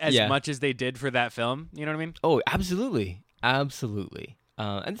as much as they did for that film. You know what I mean? Oh, absolutely. And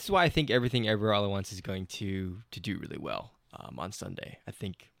this is why I think Everything Everywhere All at Once is going to do really well on Sunday. I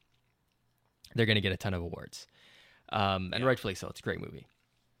think they're going to get a ton of awards. And rightfully so. It's a great movie.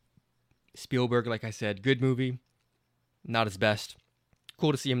 Spielberg, like I said, good movie. Not his best.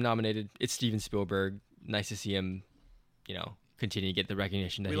 Cool to see him nominated. It's Steven Spielberg. Nice to see him, continue to get the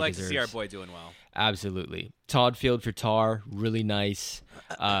recognition that he deserves. We like to see our boy doing well. Absolutely. Todd Field for Tar, really nice.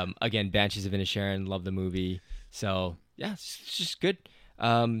 Again, Banshees of Inisherin, love the movie. So, yeah, it's just good.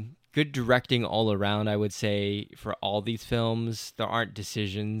 Good directing all around, I would say, for all these films. There aren't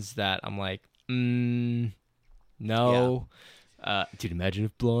decisions that I'm like, no. Dude, imagine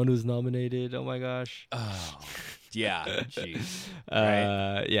if Blonde was nominated. Oh, my gosh. Oh, yeah. Jeez.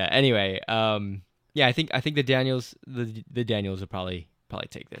 Yeah, anyway. I think the Daniels will probably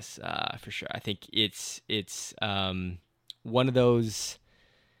take this for sure. I think it's one of those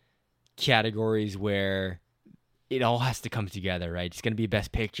categories where it all has to come together, right? It's going to be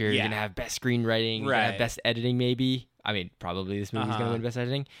Best Picture. You're going to have Best Screenwriting. You're going to have Best Editing, maybe. I mean, probably this movie's going to win Best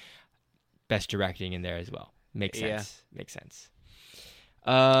Editing. Best Directing in there as well. Makes sense. Yeah. Makes sense.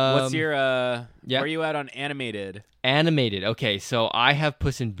 What's your where are you at on animated? Animated. Okay, so I have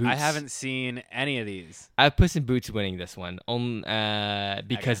Puss in Boots. I haven't seen any of these. I have Puss in Boots winning this one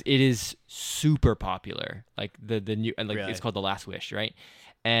because it is super popular. Like the new and really? It's called The Last Wish, right?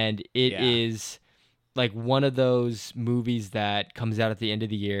 And it is like one of those movies that comes out at the end of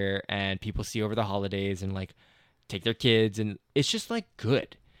the year and people see over the holidays and like take their kids, and it's just like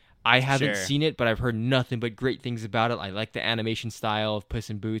good. I haven't seen it, but I've heard nothing but great things about it. I like the animation style of Puss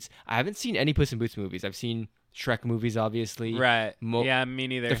in Boots. I haven't seen any Puss in Boots movies. I've seen Shrek movies, obviously. Right. Yeah, me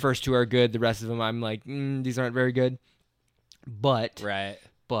neither. The first two are good. The rest of them, I'm like, these aren't very good. But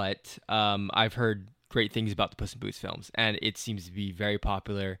I've heard great things about the Puss in Boots films, and it seems to be very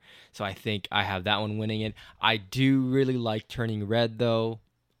popular. So I think I have that one winning it. I do really like Turning Red, though.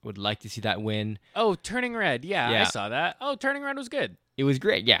 Would like to see that win. Oh, Turning Red. Yeah, I saw that. Oh, Turning Red was good. It was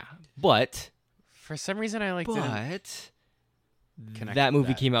great, yeah. But for some reason, I liked it. But that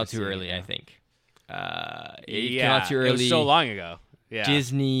movie came out too early, I think. It came out too early. It was so long ago. Yeah.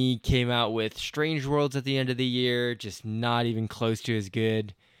 Disney came out with Strange Worlds at the end of the year, just not even close to as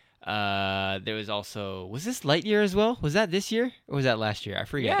good. There was also, was this Lightyear as well? Was that this year or was that last year? I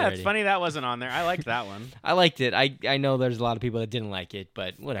forget. Yeah, it's funny that wasn't on there. I liked that one. I liked it. I know there's a lot of people that didn't like it,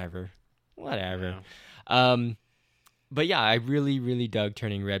 but whatever. Yeah. But yeah, I really, really dug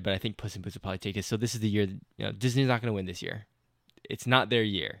Turning Red, but I think Puss in Boots will probably take this. So this is the year, Disney's not going to win this year. It's not their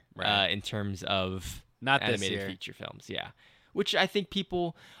year in terms of animated feature films. Yeah. Which I think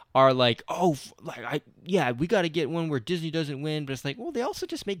people are like, we got to get one where Disney doesn't win. But it's like, well, they also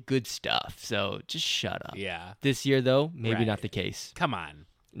just make good stuff. So just shut up. Yeah. This year, though, maybe not the case. Come on.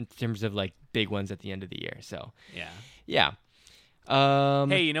 In terms of like big ones at the end of the year. So yeah. Yeah.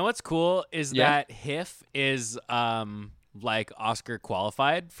 Hey, you know what's cool is that HIF is like Oscar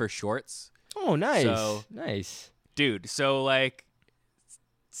qualified for shorts. Oh, nice. Nice. Dude, so like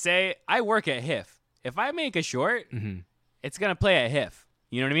say I work at HIF. If I make a short, it's going to play at HIF.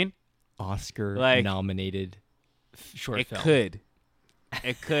 You know what I mean? Oscar nominated short film.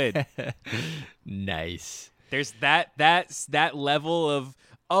 It could. Nice. There's that level of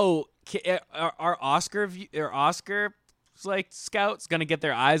are Oscar like scouts gonna get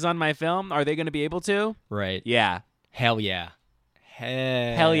their eyes on my film? Are they gonna be able to? Right. Yeah. Hell yeah.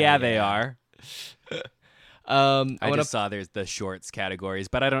 Hell yeah, they are. I just saw there's the shorts categories,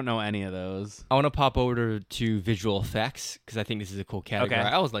 but I don't know any of those. I want to pop over to visual effects because I think this is a cool category. Okay.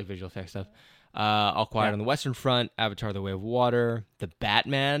 I always like visual effects stuff. All Quiet on the Western Front, Avatar: The Way of Water, The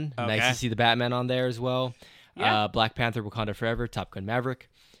Batman. Okay. Nice to see The Batman on there as well. Yeah. Black Panther: Wakanda Forever, Top Gun: Maverick.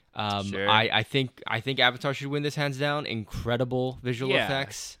 Sure. I think Avatar should win this hands down. Incredible visual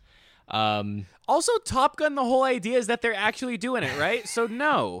effects. Also, Top Gun, the whole idea is that they're actually doing it, right? So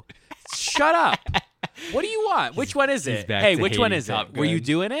no. Shut up. What do you want? Which one is it? Hey, which one is it? Were you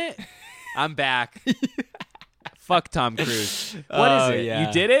doing it? I'm back. Fuck Tom Cruise. What is it? Yeah.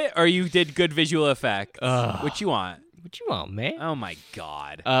 You did it, or you did good visual effects? What you want? What you want, man? Oh my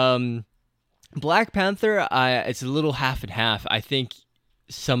god. Black Panther, it's a little half and half. I think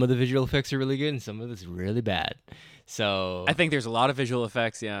some of the visual effects are really good, and some of it's really bad. So I think there's a lot of visual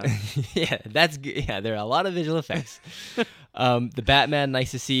effects. Yeah. Yeah, that's good. Yeah, there are a lot of visual effects. The Batman,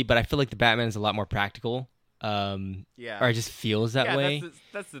 nice to see, but I feel like the Batman is a lot more practical. Yeah. Or it just feels that way.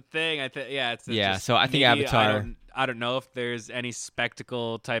 That's the thing. So I think Avatar. I don't know if there's any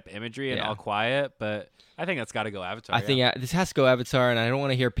spectacle type imagery in All Quiet, but I think that's got to go Avatar. I think this has to go Avatar, and I don't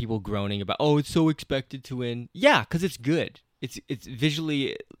want to hear people groaning about, it's so expected to win. Yeah, because it's good. It's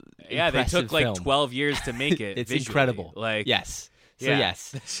visually. Yeah, they took film. 12 years to make it. It's visually. incredible. Yes. So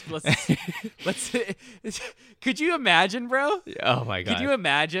yes. let's. Could you imagine, bro? Oh my god. Could you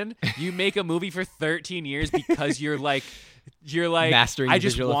imagine you make a movie for 13 years because you're like mastering. I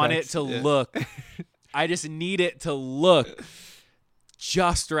just want it to look. I just need it to look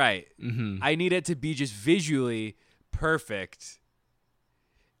just right. Mm-hmm. I need it to be just visually perfect.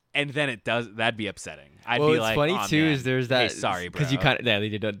 And then it does. That'd be upsetting. I'd be like, funny too man. is there's that. Hey, sorry, bro. Because you kind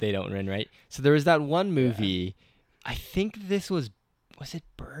of they don't win, right? So there was that one movie. I think this was it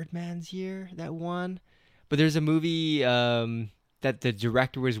Birdman's year that won? But there's a movie that the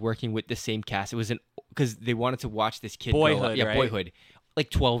director was working with the same cast. It was because they wanted to watch this kid Boyhood, grow up. right? Boyhood, like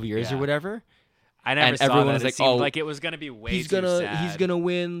 12 years or whatever. I never saw everyone that. was It like, seemed like it was gonna be way too sad. He's gonna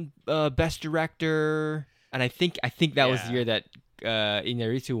win best director, and I think that was the year that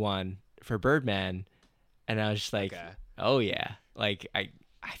Iñárritu won for Birdman, and I was just like, oh yeah, like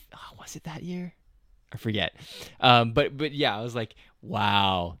was it that year? I forget. But yeah, I was like,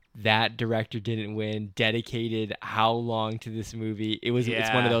 wow, that director didn't win. Dedicated how long to this movie? It's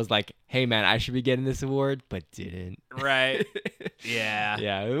one of those like, hey man, I should be getting this award, but didn't. Right. Yeah.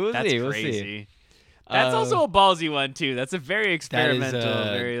 Yeah. That's crazy. We'll see. That's also a ballsy one too. That's a very experimental,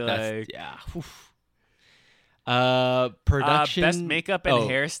 production, best makeup and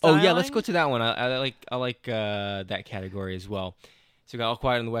hairstyle. Oh yeah, let's go to that one. I like that category as well. So we got All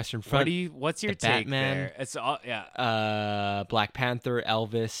Quiet on the Western Front. What's your take Batman, there? It's all Black Panther,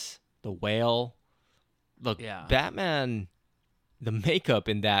 Elvis, The Whale. Look, Batman, the makeup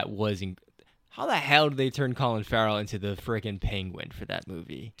in that was how the hell did they turn Colin Farrell into the friggin' Penguin for that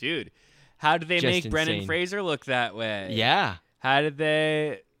movie? Dude, how did they Just make insane. Brendan Fraser look that way? Yeah. How did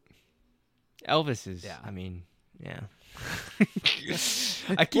they? Elvis is. Yeah. I mean, yeah.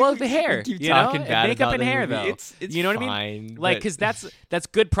 The hair. Keep talking bad makeup about and the hair movie. though. It's you know what I mean? Like, because that's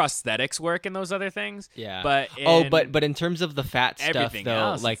good prosthetics work and those other things. Yeah. But but in terms of the fat stuff though,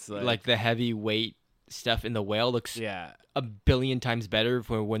 else, like the heavy weight stuff in The Whale looks a billion times better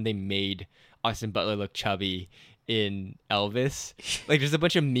for when they made Austin Butler look chubby in Elvis. Like there's a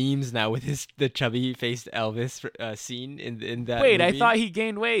bunch of memes now with the chubby faced Elvis scene in that Wait, movie. I thought he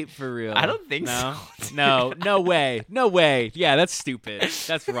gained weight for real. I don't think so. No way. Yeah, that's stupid.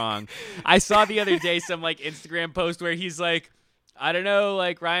 That's wrong. I saw the other day some like Instagram post where he's like, I don't know,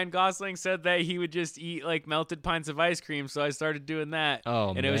 like Ryan Gosling said that he would just eat like melted pints of ice cream, so I started doing that. Oh,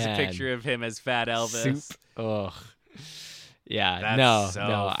 and it was a picture of him as fat Elvis. Soup. Ugh. Yeah, That's no.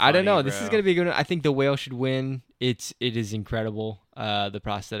 Funny, I don't know. bro. This is gonna be good. I think The Whale should win. It is incredible. The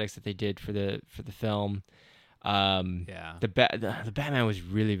prosthetics that they did for the film. The Batman was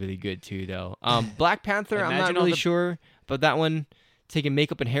really, really good too, though. Black Panther, I'm not really sure about that one. Taking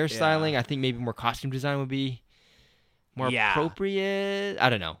makeup and hairstyling, I think maybe more costume design would be more appropriate. I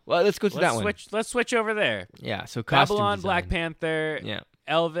don't know. Well, let's go to that one. Let's switch over there. Yeah. So costume Babylon, design. Black Panther,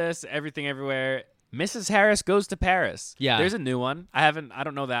 Elvis, Everything Everywhere, Mrs. Harris Goes to Paris. Yeah. There's a new one. I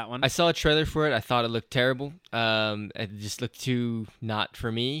don't know that one. I saw a trailer for it. I thought it looked terrible. It just looked too not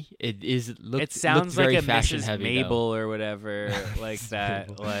for me. It sounds very like a fashion Mrs. heavy, Mabel or whatever like that.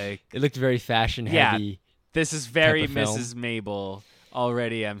 Mabel. Like it looked very fashion heavy. This is very type of film. Mrs. Mabel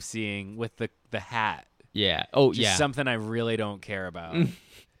already. I'm seeing with the hat. Yeah. Oh, Just yeah. something I really don't care about.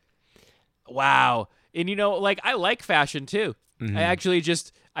 Wow. And like I like fashion too. Mm-hmm.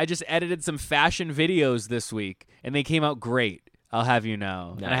 I just edited some fashion videos this week, and they came out great. I'll have you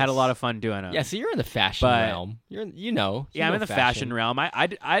know. Nice. And I had a lot of fun doing it. Yeah, so you're in the fashion realm. I'm in the fashion realm.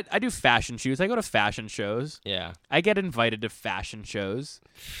 I do fashion shoots. I go to fashion shows. Yeah. I get invited to fashion shows.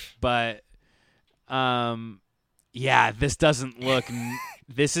 But this doesn't look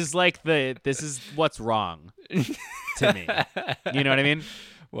this is what's wrong to me. You know what I mean?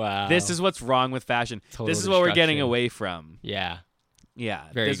 Wow. This is what's wrong with fashion. Total this is what we're getting destruction. away from. Yeah. Yeah.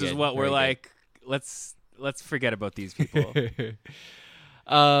 Very this is good. what we're Very like, let's forget about these people.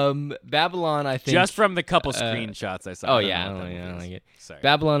 Babylon, I think. Just from the couple screenshots I saw. Oh, yeah. I don't like it. Sorry.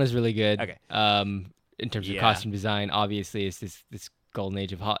 Babylon is really good. Okay. In terms of costume design, obviously, it's this golden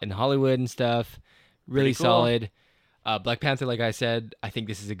age of in Hollywood and stuff. Really Pretty cool. solid. Black Panther, like I said, I think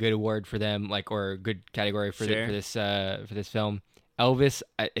this is a good award for them, or a good category for this film. Elvis,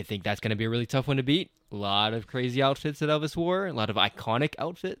 I think that's going to be a really tough one to beat. A lot of crazy outfits that Elvis wore, a lot of iconic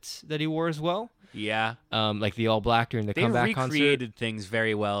outfits that he wore as well. Yeah. Like the all black during the comeback concert. They recreated things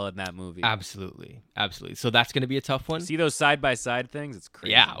very well in that movie. Absolutely. So that's going to be a tough one. See those side by side things? It's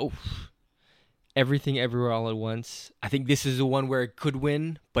crazy. Yeah. Oof. Everything Everywhere All at Once. I think this is the one where it could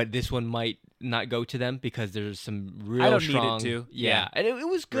win, but this one might not go to them because there's some real I don't strong. need it to. Yeah, and it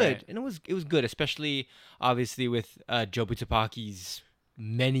was good, Right. and it was good, especially obviously with Joe Butapaki's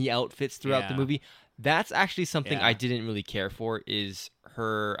many outfits throughout the Yeah. movie. That's actually something Yeah. I didn't really care for. Is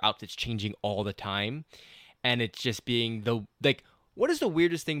her outfits changing all the time, and it's just being what is the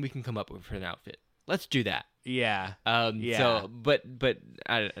weirdest thing we can come up with for an outfit? Let's do that. Yeah. Yeah. So, but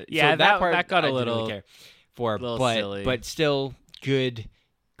Yeah, so that part got a I didn't little- really care for, little but silly. but still good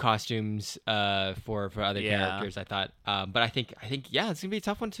costumes for other Yeah. characters. I thought, but I think yeah, it's gonna be a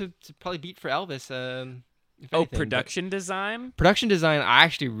tough one to probably beat for Elvis. If Oh, anything. But production design? production design. I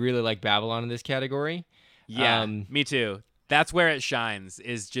actually really like Babylon in this category. Yeah, me too. That's where it shines,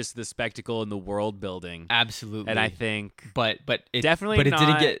 is just the spectacle and the world building. Absolutely, And I think but it definitely but it didn't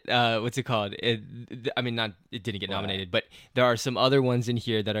not- get what's it called? It didn't get nominated, but there are some other ones in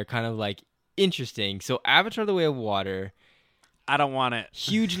here that are kind of interesting. So Avatar: The Way of Water, I don't want it.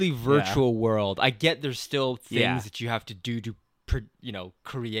 hugely virtual world. I get there's still things Yeah. that you have to do to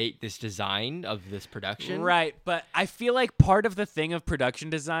create this design of this production. Right, but I feel like part of the thing of production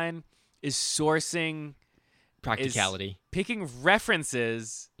design is sourcing, Practicality. picking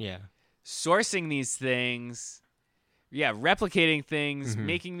references, Yeah. sourcing these things, replicating things, Mhm.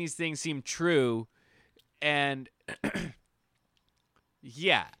 making these things seem true, and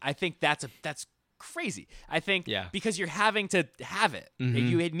I think that's crazy. I think because you're having to have it, Mhm. and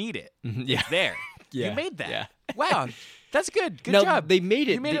you need it. Yeah. It's there. Yeah. You made that. Yeah. Wow, that's good. Good no, job. they made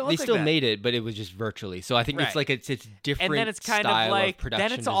it. You made it they look like still that. made it, but it was just virtually. So I think it's Right. it's different. And then it's kind style of like production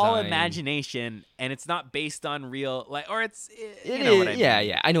then it's all design. imagination, and it's not based on real or it's It you know is- what I mean.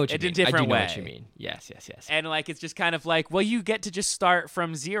 yeah. I know what you It's a mean. different I do know way. what you mean. Yes. And it's just kind of like, well, you get to just start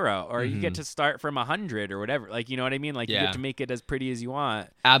from 0, or you get to start from 100 or whatever. You know what I mean? You Yeah. get to make it as pretty as you want.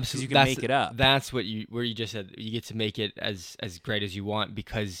 Absolutely, you can make it up. That's where you just said you get to make it as great as you want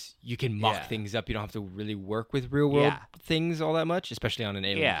because you can muck things up. You don't have to really work with real world things all that much, especially on an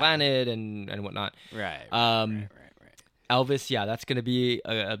alien planet and whatnot. Right. Right. Elvis, that's going to be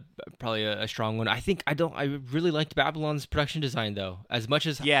probably a strong one. I really liked Babylon's production design though, as much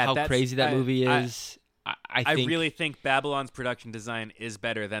as how crazy that movie is. I think, really think Babylon's production design is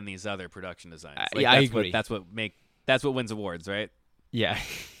better than these other production designs. I agree. That's what wins awards, right? Yeah,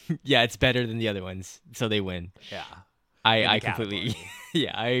 yeah, it's better than the other ones, so they win. Yeah, I completely.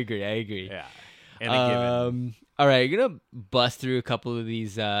 Yeah, I agree. Yeah, and a given. All right, I'm gonna bust through a couple of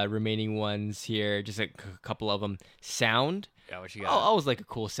these remaining ones here, just a couple of them. Sound. Yeah, what you got? I always like a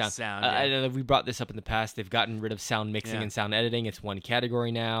cool sound. I yeah. know we brought this up in the past. They've gotten rid of sound mixing and sound editing. It's one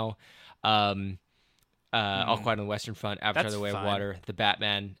category now. All Quiet on the Western Front, Avatar: That's The Way of fine. Water, The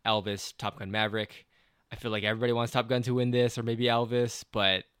Batman, Elvis, Top Gun: Maverick. I feel like everybody wants Top Gun to win this, or maybe Elvis,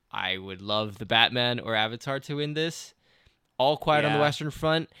 but I would love The Batman or Avatar to win this. All Quiet on the Western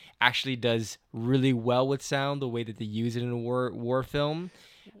Front actually does really well with sound, the way that they use it in a war film.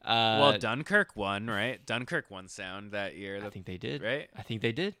 Well, Dunkirk won, right? Dunkirk won sound that year. I think they did. Right? I think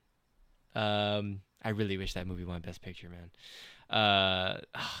they did. I really wish that movie won Best Picture, man. Oh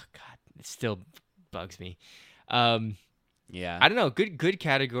God, it's still bugs me. Yeah. I don't know. Good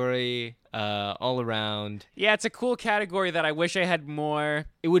category all around. Yeah, it's a cool category that I wish I had more.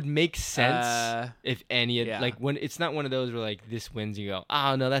 It would make sense if any yeah. like when it's not one of those where like this wins, you go,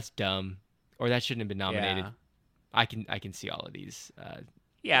 oh no, that's dumb, or that shouldn't have been nominated. Yeah. I can see all of these.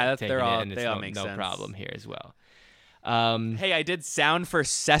 Yeah, they're all and they all no, make no sense. problem here as well. Hey, I did sound for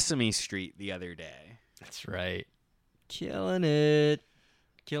Sesame Street the other day. That's right. Killing it.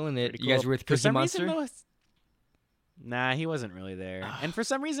 Cool. You guys were with Cookie Monster? Reason, nah, he wasn't really there. And for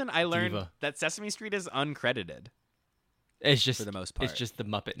some reason, I learned Diva. that Sesame Street is uncredited. It's just for the most part. It's just the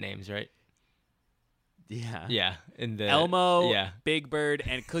Muppet names, right? Yeah. Yeah. And the Elmo, Big Bird,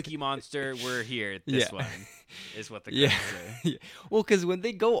 and Cookie Monster were here. This one is what the credits say. Well, because when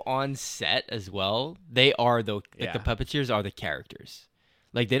they go on set as well, they are the puppeteers are the characters.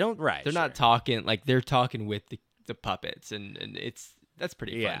 Like they don't. Right. They're not talking like they're talking with the puppets, and that's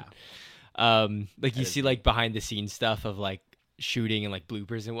pretty fun. Like you see like behind the scenes stuff of like shooting and like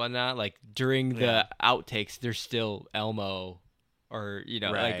bloopers and whatnot. Like during the outtakes, there's still Elmo, or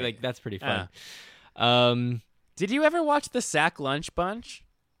like that's pretty fun. Did you ever watch the Sack Lunch Bunch?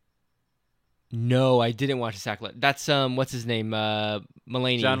 No, I didn't watch the Sack Lunch. That's what's his name?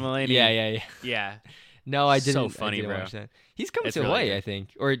 Mulaney. John Mulaney. Yeah. No, I didn't. So funny, I didn't bro. watch that. He's coming to Hawaii, I think,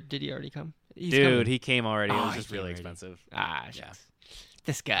 or did he already come? He's Dude, coming. he came already. It was just really expensive.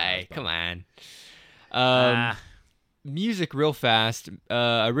 This guy, come on. Music, real fast.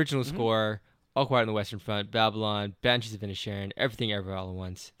 Original score. All Quiet on the Western Front, Babylon, Banshees of Inisherin, Everything Everywhere All at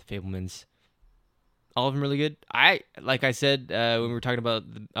Once, The Fabelmans. All of them really good. Like I said when we were talking about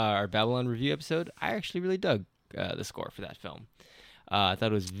our Babylon review episode, I actually really dug the score for that film. I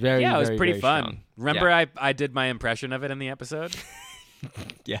thought it was very, it was very, pretty very fun. strong. Remember, I did my impression of it in the episode.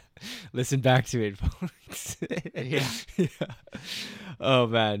 Yeah, listen back to it, folks. Yeah. Oh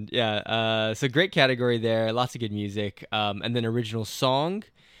man, yeah. So great category there. Lots of good music. And then original song.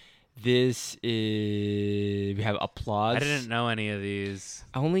 This is we have Applause. I didn't know any of these.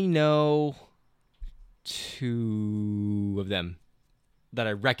 I only know 2 of them that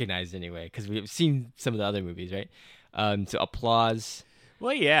I recognized anyway, because we've seen some of the other movies, right? So Applause.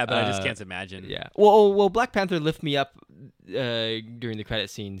 Well, yeah, but I just can't imagine. Yeah. Well, Black Panther Lift Me Up during the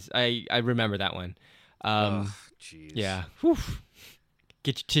credit scenes. I remember that one. Jeez. Yeah. Whew.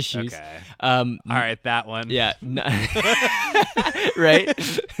 Get your tissues. Okay. All right, that one. Yeah. Right.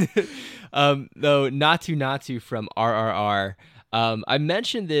 Though Natu from RRR. I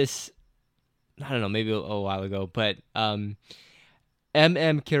mentioned this. I don't know, maybe a while ago, but M.M.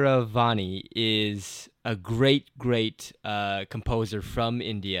 Keeravani is a great composer from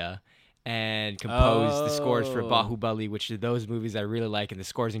India, and composed the scores for Bahubali, which are those movies I really like, and the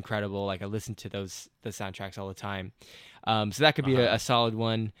score is incredible. Like I listen to the soundtracks all the time. So that could be a solid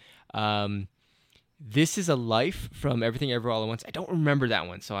one. This Is a Life from Everything Everywhere All at Once. I don't remember that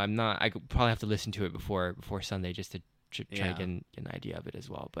one, so I could probably have to listen to it before Sunday just to try to get an idea of it as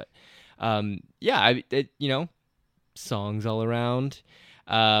well. But songs all around.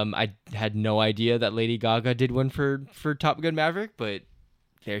 I had no idea that Lady Gaga did one for Top Gun Maverick, but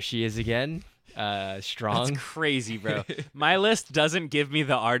there she is again. Strong. That's crazy, bro. My list doesn't give me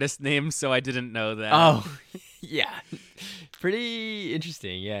the artist name, so I didn't know that. Oh, yeah. Pretty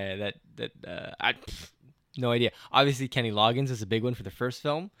interesting. Yeah, I no idea. Obviously, Kenny Loggins is a big one for the first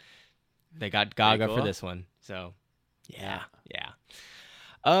film. They got Gaga for this one, so yeah.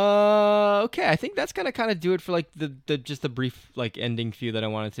 Okay, I think that's gonna kind of do it for like the just the brief like ending few that I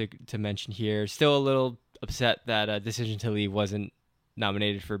wanted to mention here. Still a little upset that Decision to Leave wasn't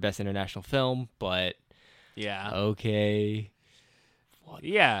nominated for Best International Film, but okay.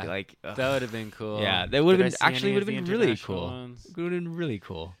 Yeah, like that would have been cool. Yeah, that would have been really cool. Ones? It would have been really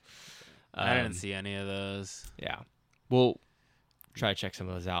cool. I didn't see any of those. Yeah, we'll try to check some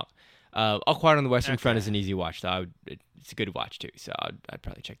of those out. All Quiet on the Western Front is an easy watch, though. It's a good watch too, so I'd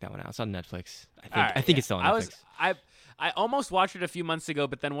probably check that one out. It's on Netflix. I think it's still on Netflix. I almost watched it a few months ago,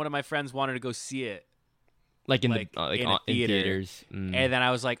 but then one of my friends wanted to go see it, in theaters. And then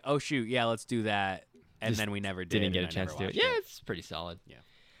I was like, oh shoot, yeah, let's do that. And then we never did. Didn't get a chance to do it. Yeah, it's pretty solid. Yeah.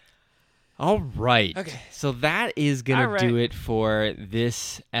 All right. Okay. So that is going to do it for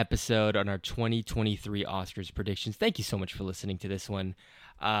this episode on our 2023 Oscars predictions. Thank you so much for listening to this one.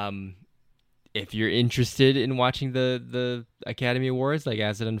 If you're interested in watching the Academy Awards, like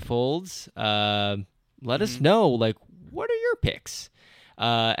as it unfolds, let us know. Like, what are your picks?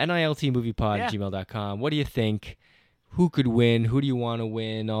 niltmoviepod@gmail.com. What do you think? Who could win? Who do you want to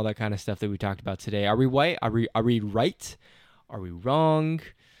win? All that kind of stuff that we talked about today. Are we right? Are we right? Are we wrong?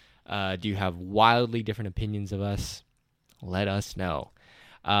 Do you have wildly different opinions of us? Let us know.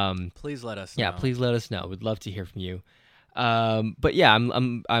 Please let us know. Yeah, please let us know. We'd love to hear from you. But yeah,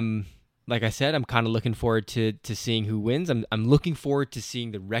 I'm like I said, I'm kind of looking forward to seeing who wins. I'm looking forward to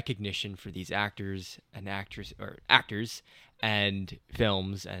seeing the recognition for these actors and actors and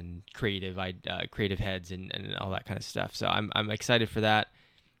films and creative heads and all that kind of stuff. So I'm excited for that.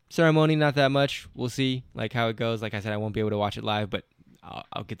 Ceremony, not that much. We'll see like how it goes. Like I said, I won't be able to watch it live, but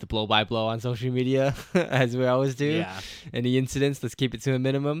I'll get the blow by blow on social media as we always do. Yeah. Any incidents, let's keep it to a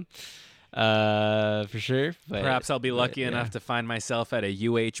minimum. For sure. But, perhaps I'll be lucky enough to find myself at a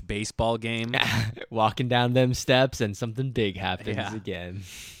UH baseball game, walking down them steps, and something big happens again.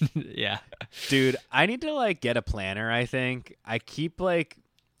 Yeah, dude, I need to like get a planner. I think I keep like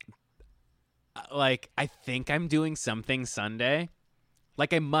I think I'm doing something Sunday.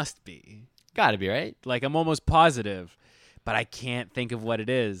 Like I must be. Gotta be, right? Like I'm almost positive, but I can't think of what it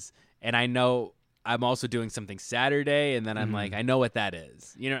is. And I know I'm also doing something Saturday, and then I'm like, I know what that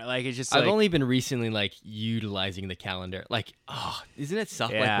is. You know, like it's just I've only been recently like utilizing the calendar. Like, isn't it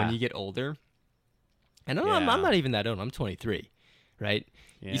suck like when you get older? And I'm not even that old. I'm 23, right?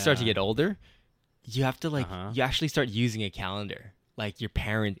 Yeah. You start to get older, you have to like you actually start using a calendar. Like your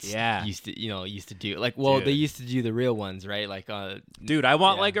parents used to do. Like, well, they used to do the real ones, right? Like, dude, I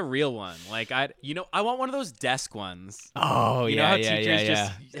want like a real one. Like, I want one of those desk ones. Oh, you know how teachers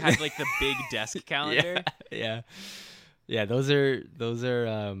just have like the big desk calendar. Yeah. Those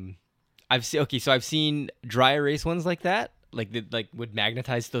are. I've seen dry erase ones like that. Like would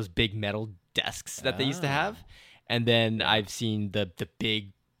magnetize those big metal desks that they used to have, and then I've seen the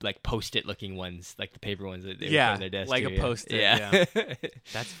big, like Post-it looking ones, like the paper ones that they would put on their desk. Like too, a Post-it. Yeah.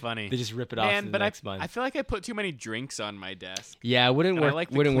 That's funny. They just rip it off the next month. I feel like I put too many drinks on my desk. Yeah, it wouldn't work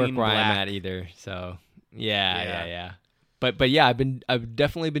where I'm at either. So yeah. But yeah, I've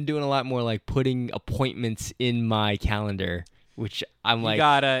definitely been doing a lot more like putting appointments in my calendar, which I'm like,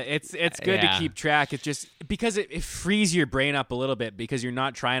 it's good to keep track. It's just because it frees your brain up a little bit because you're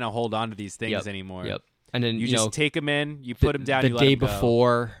not trying to hold on to these things anymore. Yep. And then you just take them in, you put them down. The day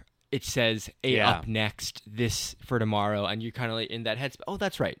before, it says up next this for tomorrow, and you're kind of like in that headspace. Oh,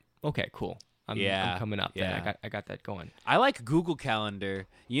 that's right. Okay, cool. I'm coming up. Yeah. Then I got that going. I like Google Calendar.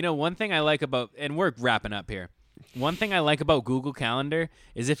 You know, one thing I like about, and we're wrapping up here. One thing I like about Google Calendar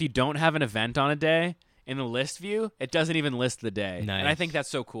is if you don't have an event on a day, in the list view, it doesn't even list the day. Nice. And I think that's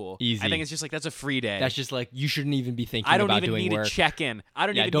so cool. Easy. I think it's just like, that's a free day. That's just like, you shouldn't even be thinking about doing work. I don't even need to check in. I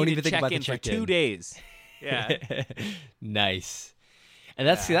don't even need to check in for 2 days. Yeah. Nice. And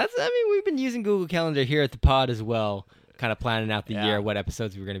that's I mean, we've been using Google Calendar here at the pod as well, kind of planning out the year, what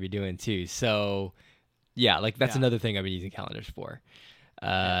episodes we're going to be doing too. So yeah, like that's another thing I've been using calendars for.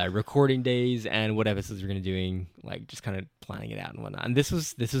 Recording days and what episodes we're going to be doing, like just kind of planning it out and whatnot. And this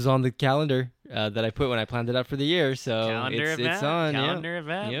was on the calendar that I put when I planned it out for the year. So it's on. Calendar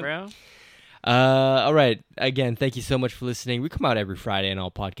event, bro. All right. Again, thank you so much for listening. We come out every Friday on all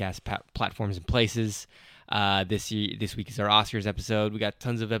podcast platforms and places. This week is our Oscars episode. We got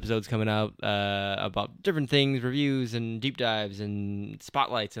tons of episodes coming out about different things, reviews and deep dives and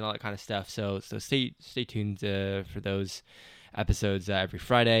spotlights and all that kind of stuff. So stay tuned for those episodes every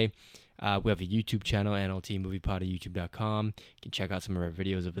Friday. We have a YouTube channel, NLT Movie Pod at youtube.com. You can check out some of our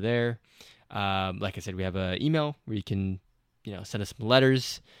videos over there. Like I said, we have an email where you can send us some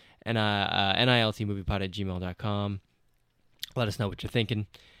letters, and niltmoviepod at gmail.com. Let us know what you're thinking.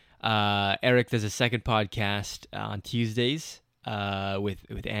 Eric does a second podcast on Tuesdays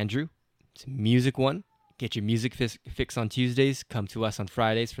with Andrew. It's a music one. Get your music fix on Tuesdays. Come to us on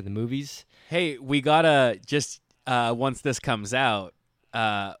Fridays for the movies. Hey, we gotta just once this comes out,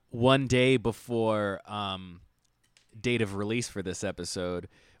 one day before date of release for this episode,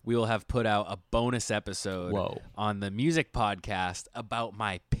 we will have put out a bonus episode on the music podcast about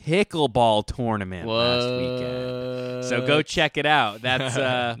my pickleball tournament last weekend. So go check it out. That's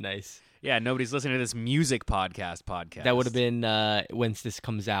nice. Yeah, nobody's listening to this music podcast. That would have been once this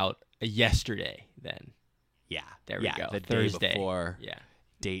comes out yesterday then. Yeah. There we go. The Thursday. Day before. Yeah.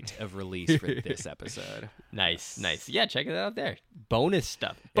 Date of release for this episode. Nice. Yeah, check it out there. Bonus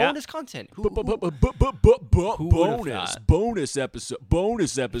stuff. Bonus content. Bonus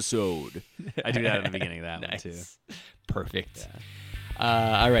episode. I do that at the beginning of that one too. Perfect.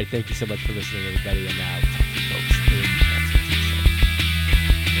 Yeah. All right. Thank you so much for listening, everybody. And now